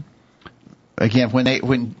 again,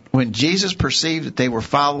 when Jesus perceived that they were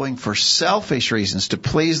following for selfish reasons to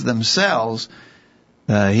please themselves,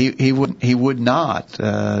 he would not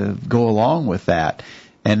go along with that.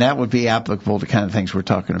 And that would be applicable to kind of things we're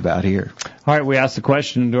talking about here. All right, we asked the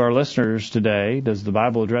question to our listeners today, does the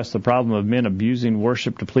Bible address the problem of men abusing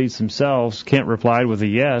worship to please themselves? Kent replied with a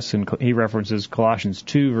yes, and he references Colossians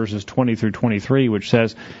 2, verses 20 through 23, which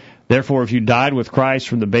says, therefore, if you died with Christ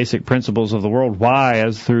from the basic principles of the world, why,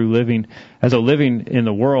 as living in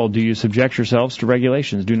the world, do you subject yourselves to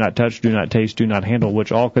regulations? Do not touch, do not taste, do not handle,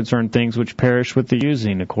 which all concern things which perish with the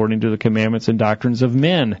using, according to the commandments and doctrines of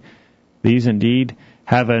men. These indeed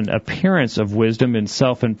have an appearance of wisdom in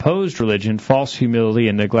self-imposed religion, false humility,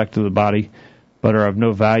 and neglect of the body, but are of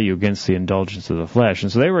no value against the indulgence of the flesh.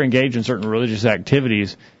 And so they were engaged in certain religious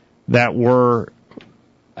activities that were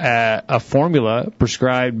a formula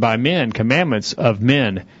prescribed by men, commandments of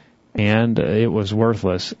men, and it was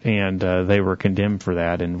worthless, and they were condemned for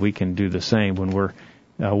that. And we can do the same when we're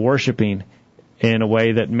worshiping in a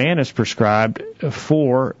way that man is prescribed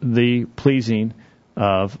for the pleasing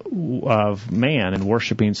of man and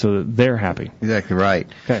worshiping so that they're happy. Exactly right.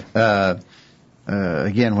 Okay.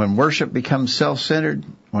 Again, when worship becomes self-centered,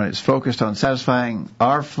 when it's focused on satisfying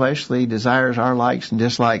our fleshly desires, our likes and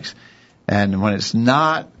dislikes, and when it's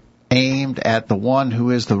not aimed at the one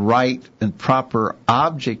who is the right and proper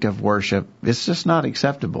object of worship, it's just not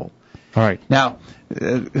acceptable. All right. Now,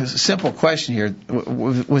 a simple question here.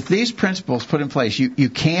 With these principles put in place, you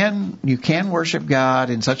can worship God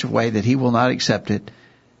in such a way that He will not accept it.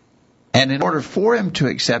 And in order for Him to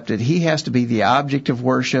accept it, He has to be the object of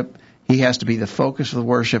worship. He has to be the focus of the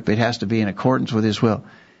worship. It has to be in accordance with His will.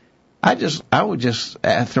 I would just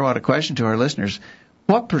throw out a question to our listeners.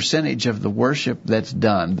 What percentage of the worship that's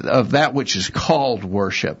done, of that which is called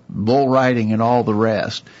worship, bull riding and all the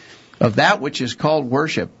rest, of that which is called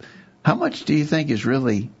worship, how much do you think is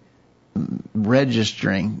really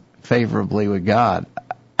registering favorably with God?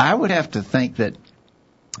 I would have to think that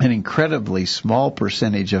an incredibly small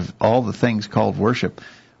percentage of all the things called worship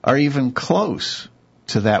are even close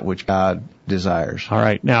to that which God desires. All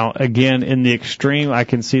right. Now, again, in the extreme, I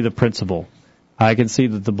can see the principle. I can see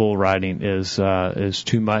that the bull riding is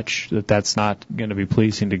too much, that's not going to be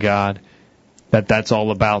pleasing to God, that's all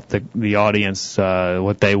about the audience,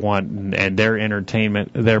 what they want, and their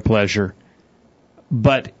entertainment, their pleasure.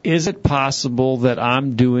 But is it possible that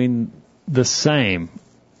I'm doing the same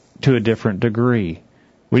to a different degree?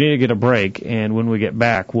 We need to get a break, and when we get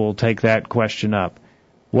back, we'll take that question up.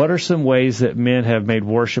 What are some ways that men have made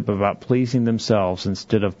worship about pleasing themselves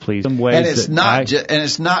instead of pleasing? And it's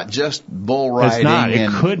not just bull riding. It's not.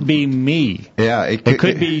 It could be me. Yeah, it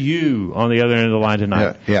could be you on the other end of the line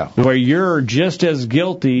tonight. Yeah. Where you're just as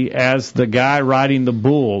guilty as the guy riding the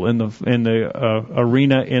bull in the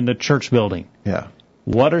arena in the church building. Yeah.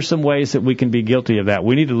 What are some ways that we can be guilty of that?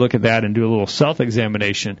 We need to look at that and do a little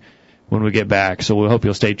self-examination when we get back. So we hope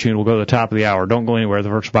you'll stay tuned. We'll go to the top of the hour. Don't go anywhere. The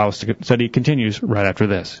Virtual Bible Study continues right after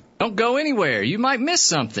this. Don't go anywhere. You might miss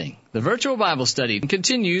something. The Virtual Bible Study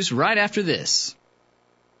continues right after this.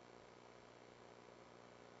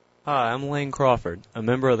 Hi, I'm Lane Crawford, a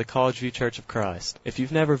member of the College View Church of Christ. If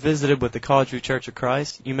you've never visited with the College View Church of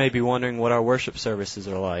Christ, you may be wondering what our worship services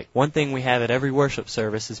are like. One thing we have at every worship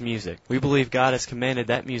service is music. We believe God has commanded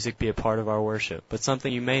that music be a part of our worship. But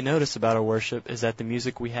something you may notice about our worship is that the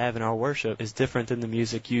music we have in our worship is different than the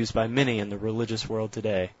music used by many in the religious world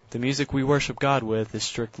today. The music we worship God with is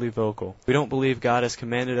strictly vocal. We don't believe God has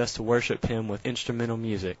commanded us to worship Him with instrumental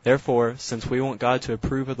music. Therefore, since we want God to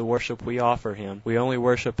approve of the worship we offer Him, we only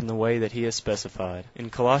worship in the way that He has specified. In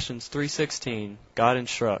Colossians 3:16, God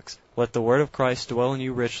instructs, "Let the word of Christ dwell in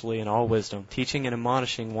you richly in all wisdom, teaching and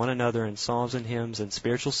admonishing one another in psalms and hymns and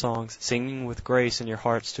spiritual songs, singing with grace in your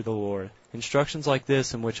hearts to the Lord." Instructions like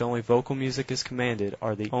this, in which only vocal music is commanded,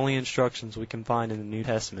 are the only instructions we can find in the New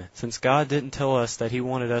Testament. Since God didn't tell us that He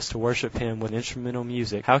wanted us to worship Him with instrumental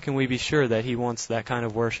music, how can we be sure that He wants that kind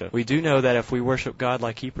of worship? We do know that if we worship God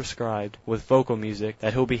like He prescribed, with vocal music,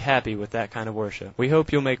 that He'll be happy with that kind of worship. We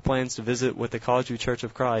hope you'll make plans to visit with the College View Church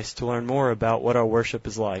of Christ to learn more about what our worship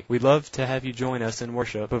is like. We'd love to have you join us in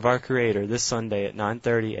worship of our Creator this Sunday at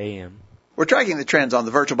 9:30 a.m. We're tracking the trends on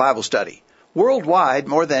the Virtual Bible Study. Worldwide,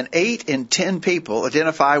 more than 8 in 10 people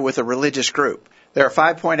identify with a religious group. There are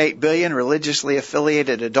 5.8 billion religiously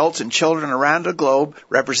affiliated adults and children around the globe,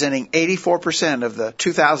 representing 84% of the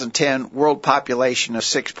 2010 world population of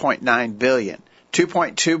 6.9 billion.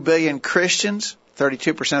 2.2 billion Christians,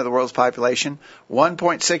 32% of the world's population,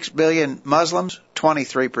 1.6 billion Muslims,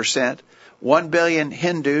 23%, 1 billion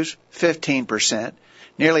Hindus, 15%,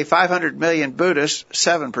 nearly 500 million Buddhists,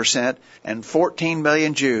 7%, and 14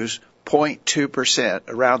 million Jews, 0.2%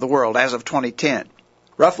 around the world as of 2010.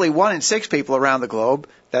 Roughly 1 in 6 people around the globe,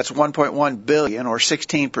 that's 1.1 billion or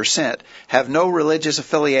 16%, have no religious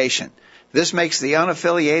affiliation. This makes the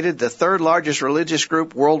unaffiliated the third largest religious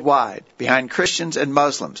group worldwide, behind Christians and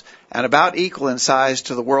Muslims, and about equal in size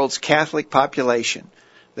to the world's Catholic population.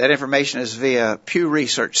 That information is via Pew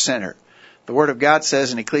Research Center. The Word of God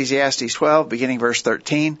says in Ecclesiastes 12, beginning verse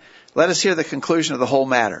 13, "Let us hear the conclusion of the whole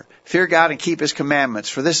matter. Fear God and keep His commandments,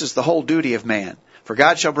 for this is the whole duty of man. For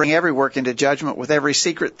God shall bring every work into judgment with every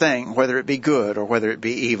secret thing, whether it be good or whether it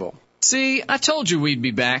be evil." See, I told you we'd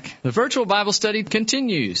be back. The Virtual Bible Study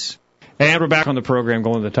continues. And we're back on the program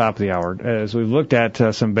going to the top of the hour. As we've looked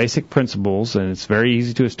at some basic principles, and it's very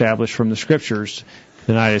easy to establish from the Scriptures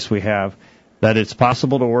tonight as we have, that it's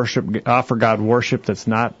possible to offer God worship that's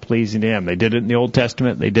not pleasing to Him. They did it in the Old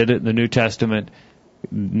Testament. They did it in the New Testament.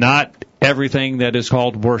 Not everything that is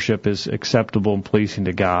called worship is acceptable and pleasing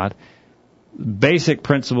to God. Basic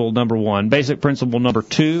principle number 1. Basic principle number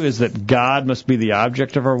 2 is that God must be the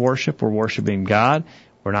object of our worship. We're worshiping God.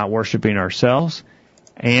 We're not worshiping ourselves.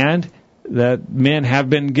 And that men have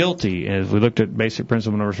been guilty. As we looked at basic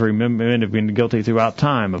principle number 3, men have been guilty throughout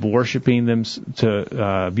time of worshiping them,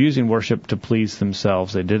 abusing worship to please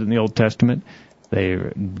themselves. They did it in the Old Testament. They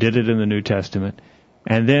did it in the New Testament.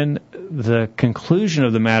 And then the conclusion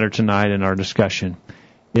of the matter tonight in our discussion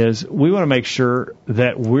is we want to make sure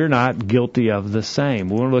that we're not guilty of the same.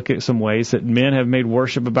 We want to look at some ways that men have made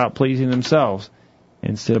worship about pleasing themselves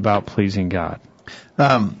instead of about pleasing God.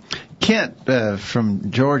 Kent from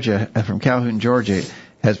Georgia, from Calhoun, Georgia,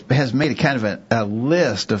 has made a kind of a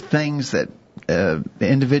list of things that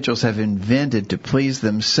individuals have invented to please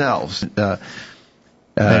themselves.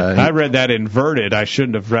 I read that inverted. I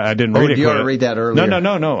shouldn't have. I didn't read it. You ought to read that earlier.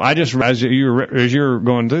 No. I just as you were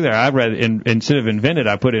going through there, I read instead of invented,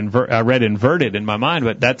 I read inverted in my mind.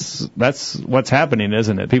 But that's what's happening,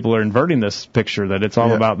 isn't it? People are inverting this picture that it's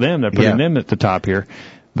all about them. They're putting them at the top here.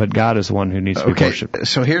 but God is the one who needs to be worshipped.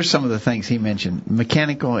 So here's some of the things he mentioned.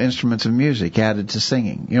 Mechanical instruments of music added to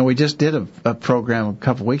singing. We just did a program a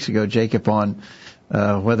couple weeks ago, Jacob, on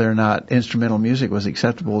whether or not instrumental music was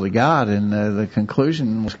acceptable to God, and the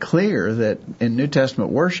conclusion was clear that in New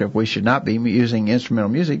Testament worship we should not be using instrumental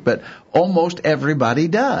music, but almost everybody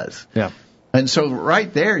does. Yeah. And so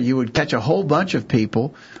right there you would catch a whole bunch of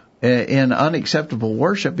people in unacceptable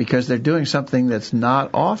worship because they're doing something that's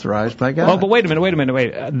not authorized by God. Oh, but wait a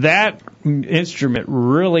minute. That instrument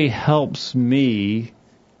really helps me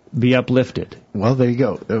be uplifted. Well, there you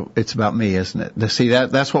go. It's about me, isn't it? See,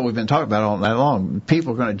 that's what we've been talking about all night long.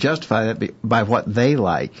 People are going to justify that by what they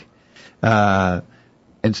like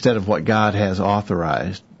instead of what God has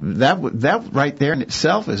authorized. That right there in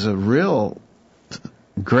itself is a real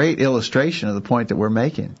great illustration of the point that we're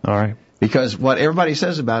making. All right. Because what everybody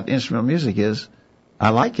says about instrumental music is, I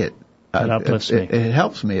like it. It uplifts me. It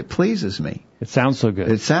helps me. It pleases me. It sounds so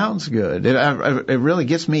good. It sounds good. It really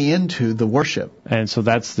gets me into the worship. And so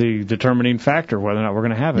that's the determining factor, whether or not we're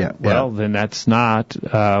going to have it. Then that's not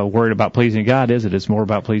worried about pleasing God, is it? It's more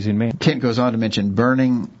about pleasing man. Kent goes on to mention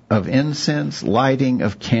burning of incense, lighting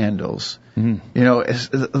of candles.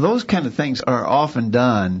 Mm-hmm. Those kind of things are often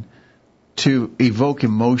done to evoke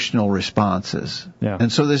emotional responses. Yeah.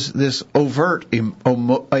 And so this overt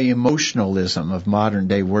emotionalism of modern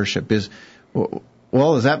day worship is,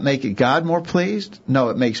 well, does that make God more pleased? No,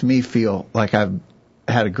 it makes me feel like I've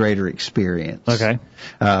had a greater experience. Okay.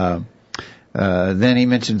 Then he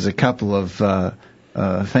mentions a couple of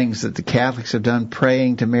things that the Catholics have done: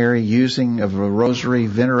 praying to Mary, using of a rosary,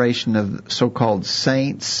 veneration of so-called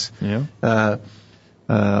saints. Yeah.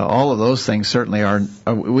 All of those things certainly are.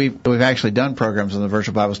 We've actually done programs on the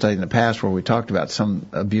Virtual Bible Study in the past where we talked about some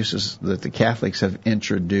abuses that the Catholics have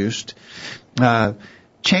introduced.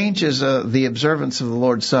 Changes the observance of the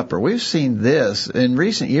Lord's Supper. We've seen this in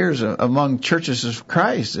recent years among churches of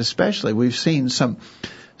Christ, especially. We've seen some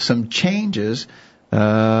changes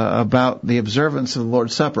about the observance of the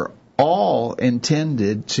Lord's Supper, all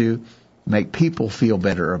intended to make people feel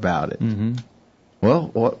better about it. Mm-hmm.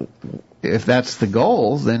 Well, if that's the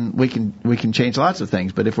goal, then we can change lots of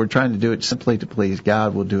things. But if we're trying to do it simply to please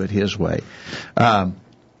God, we'll do it His way.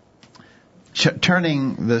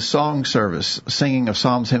 Turning the song service, singing of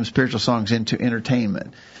psalms, hymns, spiritual songs into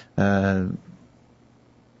entertainment. I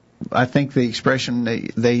think the expression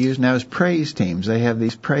they use now is praise teams. They have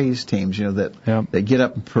these praise teams, that get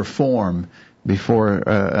up and perform before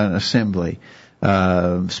an assembly.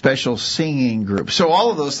 Special singing groups. So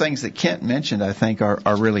all of those things that Kent mentioned, I think,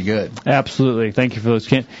 are really good. Absolutely. Thank you for those,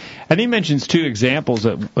 Kent. And he mentions two examples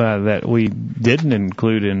that we didn't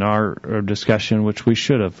include in our discussion, which we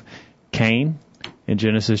should have. Cain, in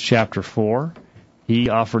Genesis chapter 4, he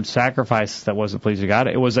offered sacrifices that wasn't pleasing to God.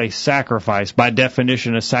 It was a sacrifice. By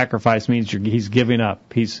definition, a sacrifice means he's giving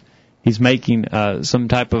up. He's making some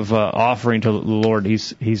type of offering to the Lord.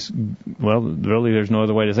 Really, there's no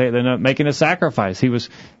other way to say it. They're not making a sacrifice. He was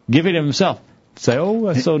giving himself. Say, oh,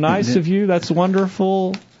 that's so nice of you. That's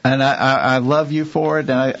wonderful. And I love you for it,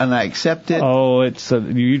 and I accept it. Oh, it's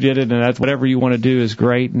you did it, and that's whatever you want to do is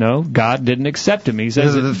great. No, God didn't accept him. He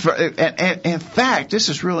says, and in fact, this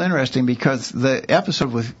is real interesting because the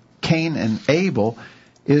episode with Cain and Abel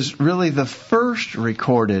is really the first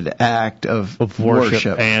recorded act of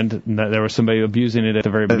worship. And there was somebody abusing it at the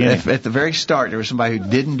very beginning. At the very start, there was somebody who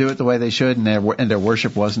didn't do it the way they should, and their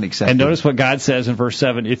worship wasn't accepted. And notice what God says in verse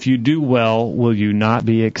 7, if you do well, will you not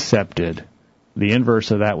be accepted? The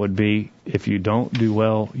inverse of that would be, if you don't do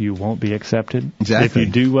well, you won't be accepted. Exactly. If you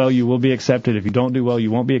do well, you will be accepted. If you don't do well, you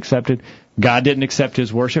won't be accepted. God didn't accept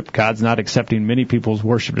his worship. God's not accepting many people's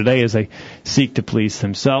worship today as they seek to please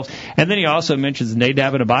themselves. And then he also mentions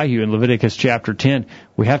Nadab and Abihu in Leviticus chapter 10.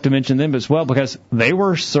 We have to mention them as well because they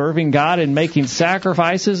were serving God and making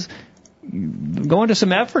sacrifices, going to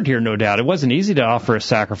some effort here, no doubt. It wasn't easy to offer a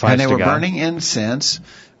sacrifice to God. And they were burning incense.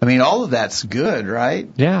 I mean, all of that's good, right?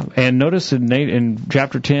 Yeah, and notice in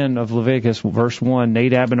chapter 10 of Leviticus, verse 1,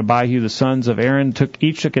 Nadab and Abihu, the sons of Aaron,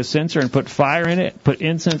 each took a censer and put fire in it, put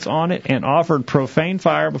incense on it, and offered profane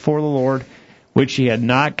fire before the Lord, which he had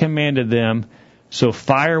not commanded them. So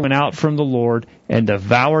fire went out from the Lord and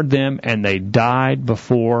devoured them, and they died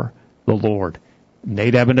before the Lord.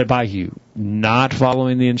 Nadab and Abihu, not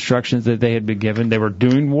following the instructions that they had been given. They were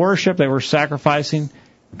doing worship. They were sacrificing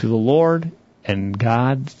to the Lord. And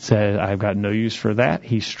God said, I've got no use for that.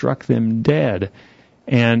 He struck them dead.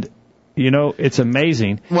 And, it's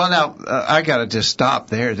amazing. Well, now, I got to just stop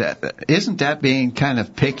there. Isn't that being kind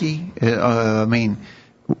of picky? I mean,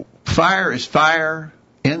 fire is fire.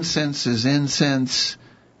 Incense is incense.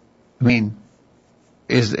 I mean,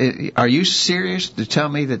 are you serious to tell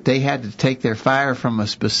me that they had to take their fire from a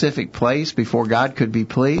specific place before God could be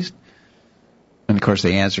pleased? And of course,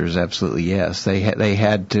 the answer is absolutely yes. They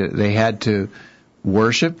had to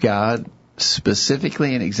worship God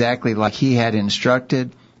specifically and exactly like He had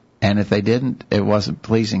instructed. And if they didn't, it wasn't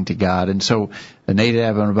pleasing to God. And so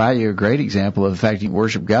Nadab and Abihu are a great example of the fact you can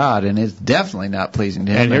worship God, and it's definitely not pleasing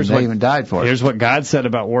to Him, and they even died for it. Here's what God said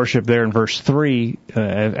about worship there in verse 3.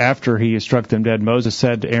 After He struck them dead, Moses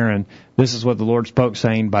said to Aaron, "This is what the Lord spoke,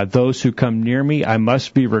 saying, by those who come near me I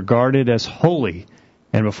must be regarded as holy,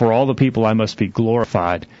 and before all the people I must be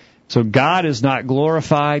glorified." So God is not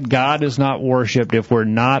glorified, God is not worshipped if we're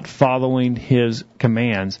not following His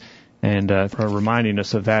commands. And reminding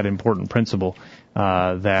us of that important principle,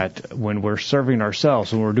 that when we're serving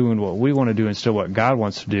ourselves, when we're doing what we want to do instead of what God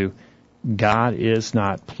wants to do, God is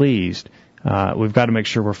not pleased. We've got to make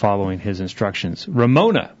sure we're following His instructions.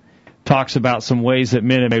 Ramona talks about some ways that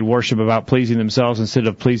men have made worship about pleasing themselves instead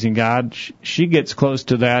of pleasing God. She gets close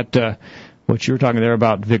to that, what you were talking there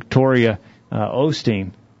about Victoria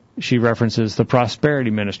Osteen. She references the prosperity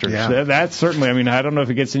ministers. Yeah. That's certainly, I don't know if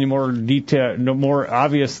it gets any more detail, no more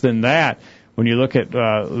obvious than that when you look at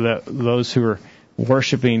those who are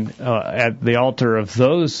worshiping at the altar of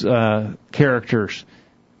those characters.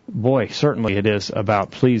 Boy, certainly it is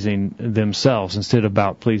about pleasing themselves instead of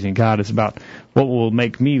about pleasing God. It's about what will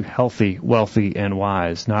make me healthy, wealthy, and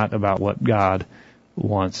wise, not about what God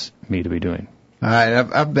wants me to be doing. All right,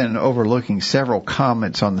 I've been overlooking several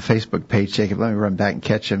comments on the Facebook page, Jacob. Let me run back and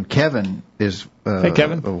catch them. Kevin is hey,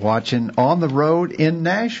 Kevin. Watching on the road in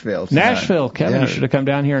Nashville tonight. Nashville, Kevin, yeah. You should have come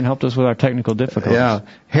down here and helped us with our technical difficulties. Yeah.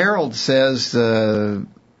 Harold says hey,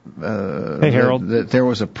 Harold. That there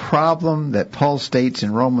was a problem that Paul states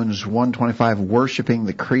in Romans 1:25, worshiping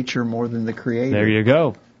the creature more than the Creator. There you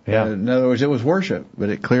go. Yeah. In other words, it was worship, but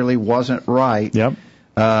it clearly wasn't right. Yep.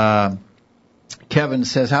 Kevin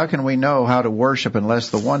says, how can we know how to worship unless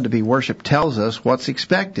the one to be worshipped tells us what's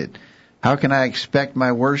expected? How can I expect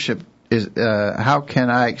my worship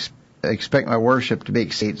expect my worship to be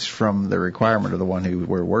exceeds from the requirement of the one who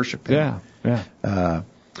we're worshiping? Yeah.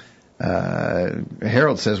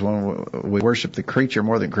 Harold says when we worship the creature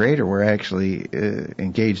more than Creator, we're actually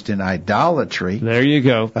engaged in idolatry. There you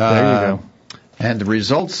go. There you go. And the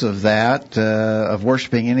results of that, of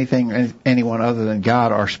worshiping anyone other than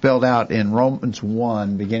God, are spelled out in Romans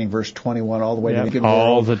 1, beginning verse 21, all the way to the good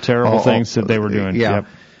all world. the terrible things that they were doing. Yeah. Yep.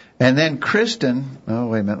 And then Kristen,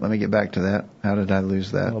 wait a minute, let me get back to that. How did I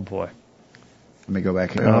lose that? Oh, boy. Let me go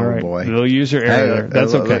back. All right. Boy. Little user error there.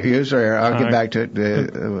 That's okay. User error. I'll get right. back to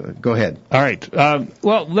it. Go ahead. All right.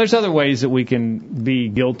 Well, there's other ways that we can be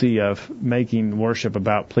guilty of making worship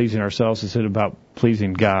about pleasing ourselves instead of about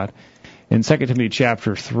pleasing God. In 2 Timothy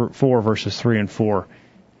chapter 4, verses 3 and 4,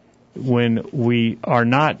 when we are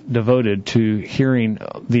not devoted to hearing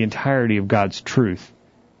the entirety of God's truth,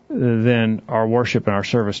 then our worship and our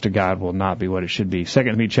service to God will not be what it should be. 2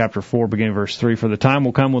 Timothy chapter 4, beginning verse 3, for the time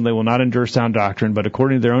will come when they will not endure sound doctrine, but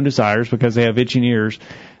according to their own desires, because they have itching ears,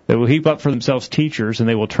 they will heap up for themselves teachers, and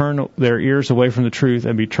they will turn their ears away from the truth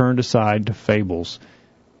and be turned aside to fables.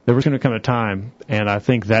 There was going to come a time, and I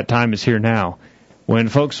think that time is here now, when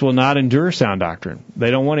folks will not endure sound doctrine.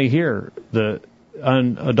 They don't want to hear the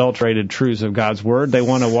unadulterated truths of God's Word. They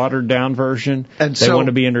want a watered-down version. And they want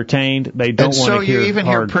to be entertained. They don't want to hear you even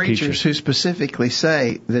hear preachers teachers who specifically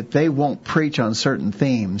say that they won't preach on certain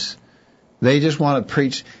themes. They just want to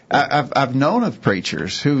preach. I've known of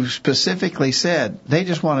preachers who specifically said they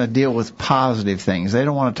just want to deal with positive things. They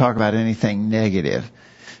don't want to talk about anything negative.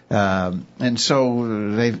 And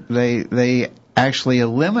so they actually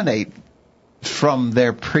eliminate from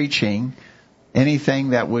their preaching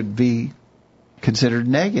anything that would be considered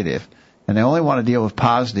negative. And they only want to deal with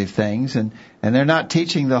positive things, and they're not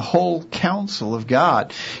teaching the whole counsel of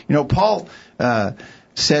God. You know, Paul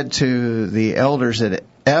said to the elders at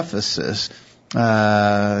Ephesus in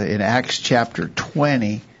Acts chapter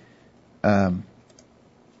 20, let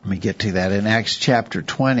me get to that, in Acts chapter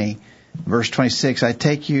 20, verse 26, I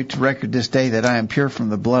take you to record this day that I am pure from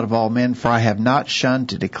the blood of all men, for I have not shunned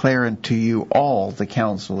to declare unto you all the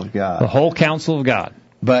counsel of God. The whole counsel of God.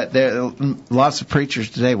 But lots of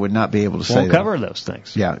preachers today would not be able to say that. Won't cover those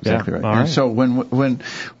things. Yeah, exactly right. All And right. so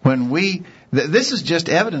when we, this is just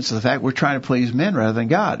evidence of the fact we're trying to please men rather than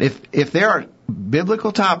God. If there are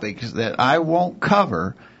biblical topics that I won't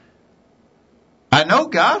cover, I know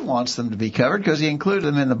God wants them to be covered because He included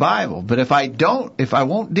them in the Bible. But if I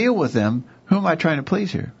won't deal with them, who am I trying to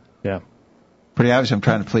please here? Yeah. Pretty obvious I'm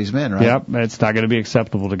trying to please men, right? Yep. It's not going to be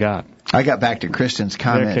acceptable to God. I got back to Kristen's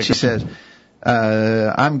comment. She says,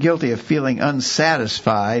 I'm guilty of feeling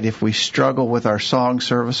unsatisfied if we struggle with our song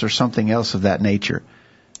service or something else of that nature.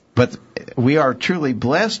 But we are truly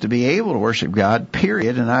blessed to be able to worship God,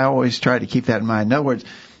 period, and I always try to keep that in mind. In other words,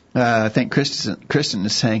 I think Kristen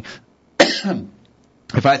is saying,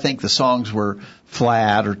 if I think the songs were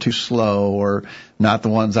flat or too slow or not the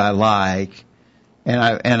ones I like, and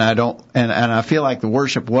I feel like the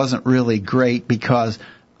worship wasn't really great because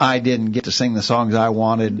I didn't get to sing the songs I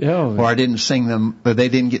wanted, or I didn't sing them, or they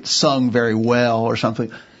didn't get sung very well, or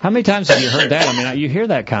something. How many times have you heard that? I mean, you hear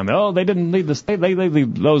that comment. Oh, they didn't leave they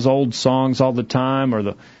leave those old songs all the time,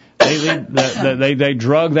 or they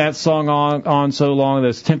drug that song on so long,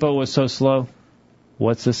 the tempo was so slow.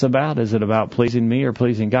 What's this about? Is it about pleasing me or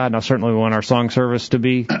pleasing God? Now, certainly we want our song service to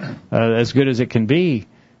be as good as it can be,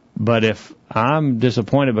 but if I'm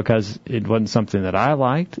disappointed because it wasn't something that I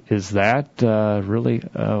liked, is that really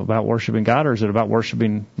about worshiping God, or is it about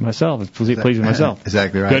worshiping myself? It's pleasing myself.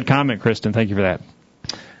 Exactly right. Good comment, Kristen. Thank you for that.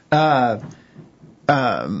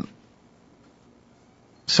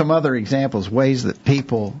 Some other examples, ways that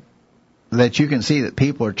you can see that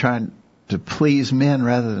people are trying to please men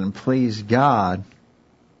rather than please God.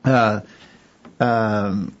 What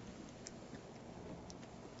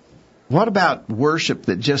about worship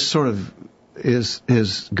that just sort of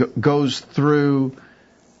goes through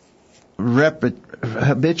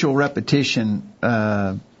habitual repetition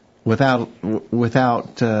without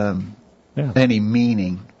any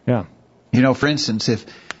meaning? Yeah. You know, for instance, if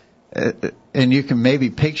and you can maybe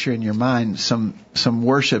picture in your mind some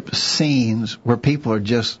worship scenes where people are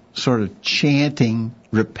just sort of chanting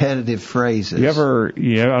repetitive phrases. I don't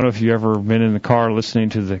know if you ever been in the car listening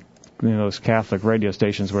to those Catholic radio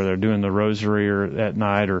stations where they're doing the rosary or at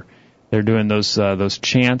night, or they're doing those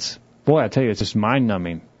chants. Boy, I tell you, it's just mind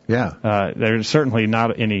numbing. Yeah. There's certainly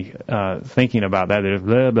not any thinking about that. There's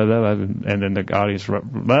blah, blah, blah, and then the audience blah,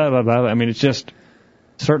 blah, blah. I mean, it's just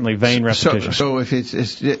certainly vain repetition. So if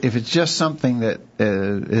it's just something that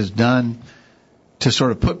is done to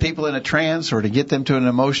sort of put people in a trance or to get them to an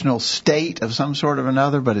emotional state of some sort of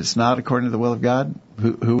another, but it's not according to the will of God,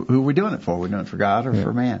 who are we doing it for? We're doing it for God or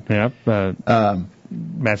for man? Yeah.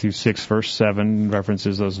 Matthew 6, verse 7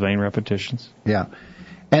 references those vain repetitions. Yeah.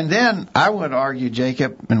 And then I would argue,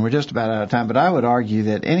 Jacob, and we're just about out of time, but I would argue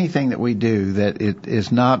that anything that we do that it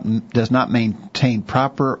does not maintain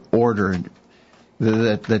proper order.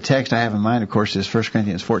 The text I have in mind, of course, is 1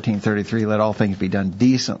 Corinthians 14:33. Let all things be done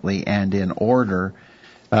decently and in order.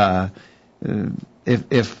 If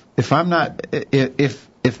I'm not, if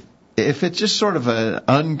it's just sort of an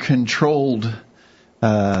uncontrolled,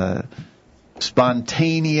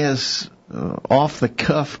 spontaneous, off the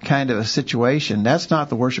cuff kind of a situation, that's not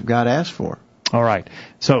the worship God asked for. All right.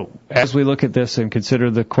 So as we look at this and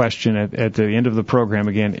consider the question at the end of the program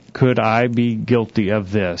again, could I be guilty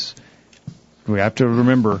of this? We have to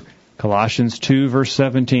remember Colossians 2, verse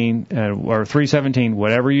 17, or 3:17,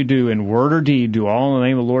 whatever you do in word or deed, do all in the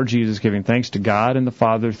name of the Lord Jesus, giving thanks to God and the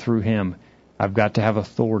Father through Him. I've got to have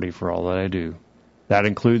authority for all that I do. That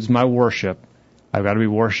includes my worship. I've got to be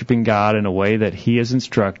worshiping God in a way that He has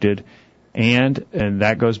instructed. And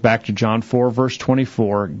that goes back to John 4, verse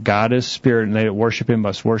 24. God is spirit, and they that worship Him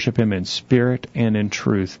must worship Him in spirit and in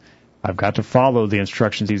truth. I've got to follow the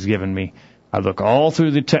instructions He's given me. I look all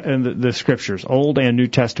through the Scriptures, Old and New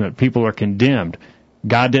Testament. People are condemned.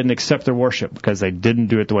 God didn't accept their worship because they didn't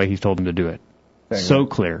do it the way He told them to do it. So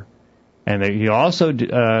clear. And He also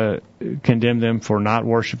condemned them for not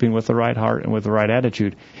worshiping with the right heart and with the right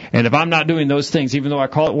attitude. And if I'm not doing those things, even though I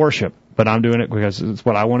call it worship, but I'm doing it because it's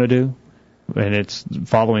what I want to do, and it's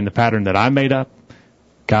following the pattern that I made up,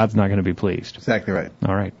 God's not going to be pleased. Exactly right.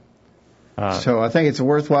 All right. So I think it's a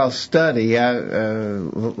worthwhile study.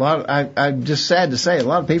 I'm just sad to say a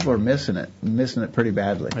lot of people are missing it pretty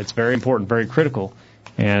badly. It's very important, very critical,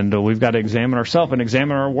 and we've got to examine ourselves and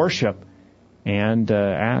examine our worship and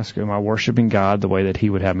ask, am I worshiping God the way that He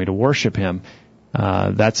would have me to worship Him?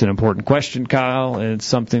 That's an important question, Kyle, and it's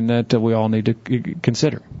something that we all need to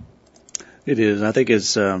consider. It is. I think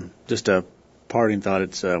it's just a parting thought.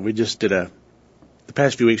 It's we just did the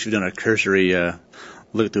past few weeks we've done a cursory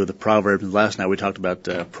look through the Proverbs, and last night we talked about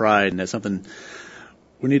pride, and that's something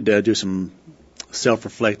we need to do some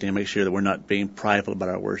self-reflecting and make sure that we're not being prideful about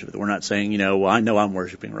our worship, that we're not saying, well, I know I'm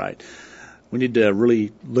worshiping right. We need to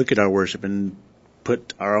really look at our worship and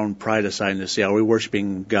put our own pride aside and to see, are we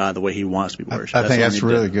worshiping God the way He wants to be worshipped? I think that's a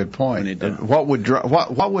really good point. What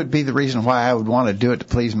would be the reason why I would want to do it to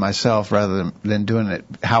please myself rather than doing it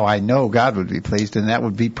how I know God would be pleased, and that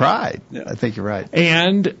would be pride. Yeah. I think you're right.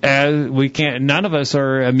 And none of us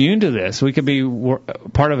are immune to this. We could be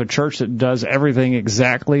part of a church that does everything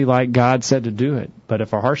exactly like God said to do it, but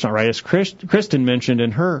if our heart's not right, as Kristen mentioned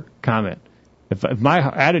in her comment, if my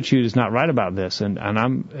attitude is not right about this, and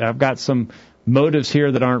I've got some motives here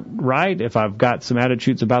that aren't right, if I've got some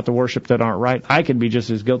attitudes about the worship that aren't right, I can be just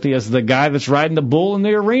as guilty as the guy that's riding the bull in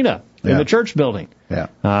the arena in the church building.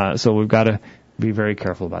 Yeah. So we've got to be very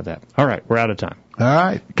careful about that. All right, we're out of time. All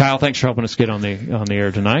right, Kyle, thanks for helping us get on the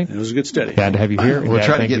air tonight. It was a good study. Glad to have you here. We'll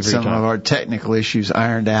try to get some of our technical issues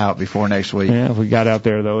ironed out before next week. Yeah, we got out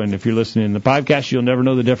there though, and if you're listening in the podcast, you'll never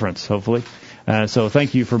know the difference. Hopefully. So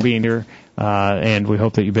thank you for being here, and we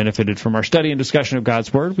hope that you benefited from our study and discussion of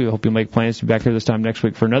God's Word. We hope you'll make plans to be back here this time next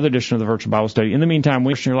week for another edition of the Virtual Bible Study. In the meantime,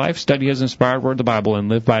 wish in your life, study His inspired Word, the Bible, and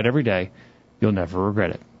live by it every day. You'll never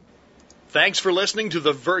regret it. Thanks for listening to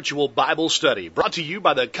the Virtual Bible Study, brought to you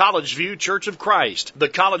by the College View Church of Christ. The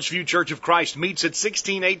College View Church of Christ meets at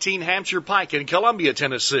 1618 Hampshire Pike in Columbia,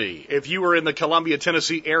 Tennessee. If you are in the Columbia,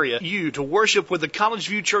 Tennessee area, to worship with the College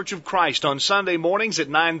View Church of Christ on Sunday mornings at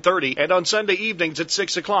 9:30 and on Sunday evenings at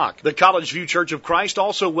 6 o'clock. The College View Church of Christ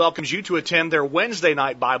also welcomes you to attend their Wednesday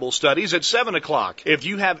night Bible studies at 7 o'clock. If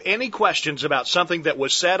you have any questions about something that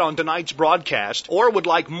was said on tonight's broadcast or would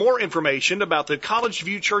like more information about the College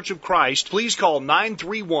View Church of Christ, please call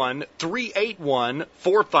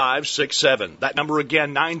 931-381-4567. That number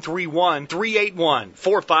again,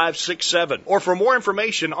 931-381-4567. Or for more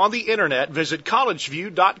information on the internet, visit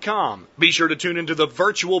collegeview.com. Be sure to tune into the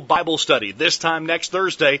Virtual Bible Study this time next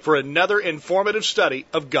Thursday for another informative study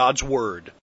of God's Word.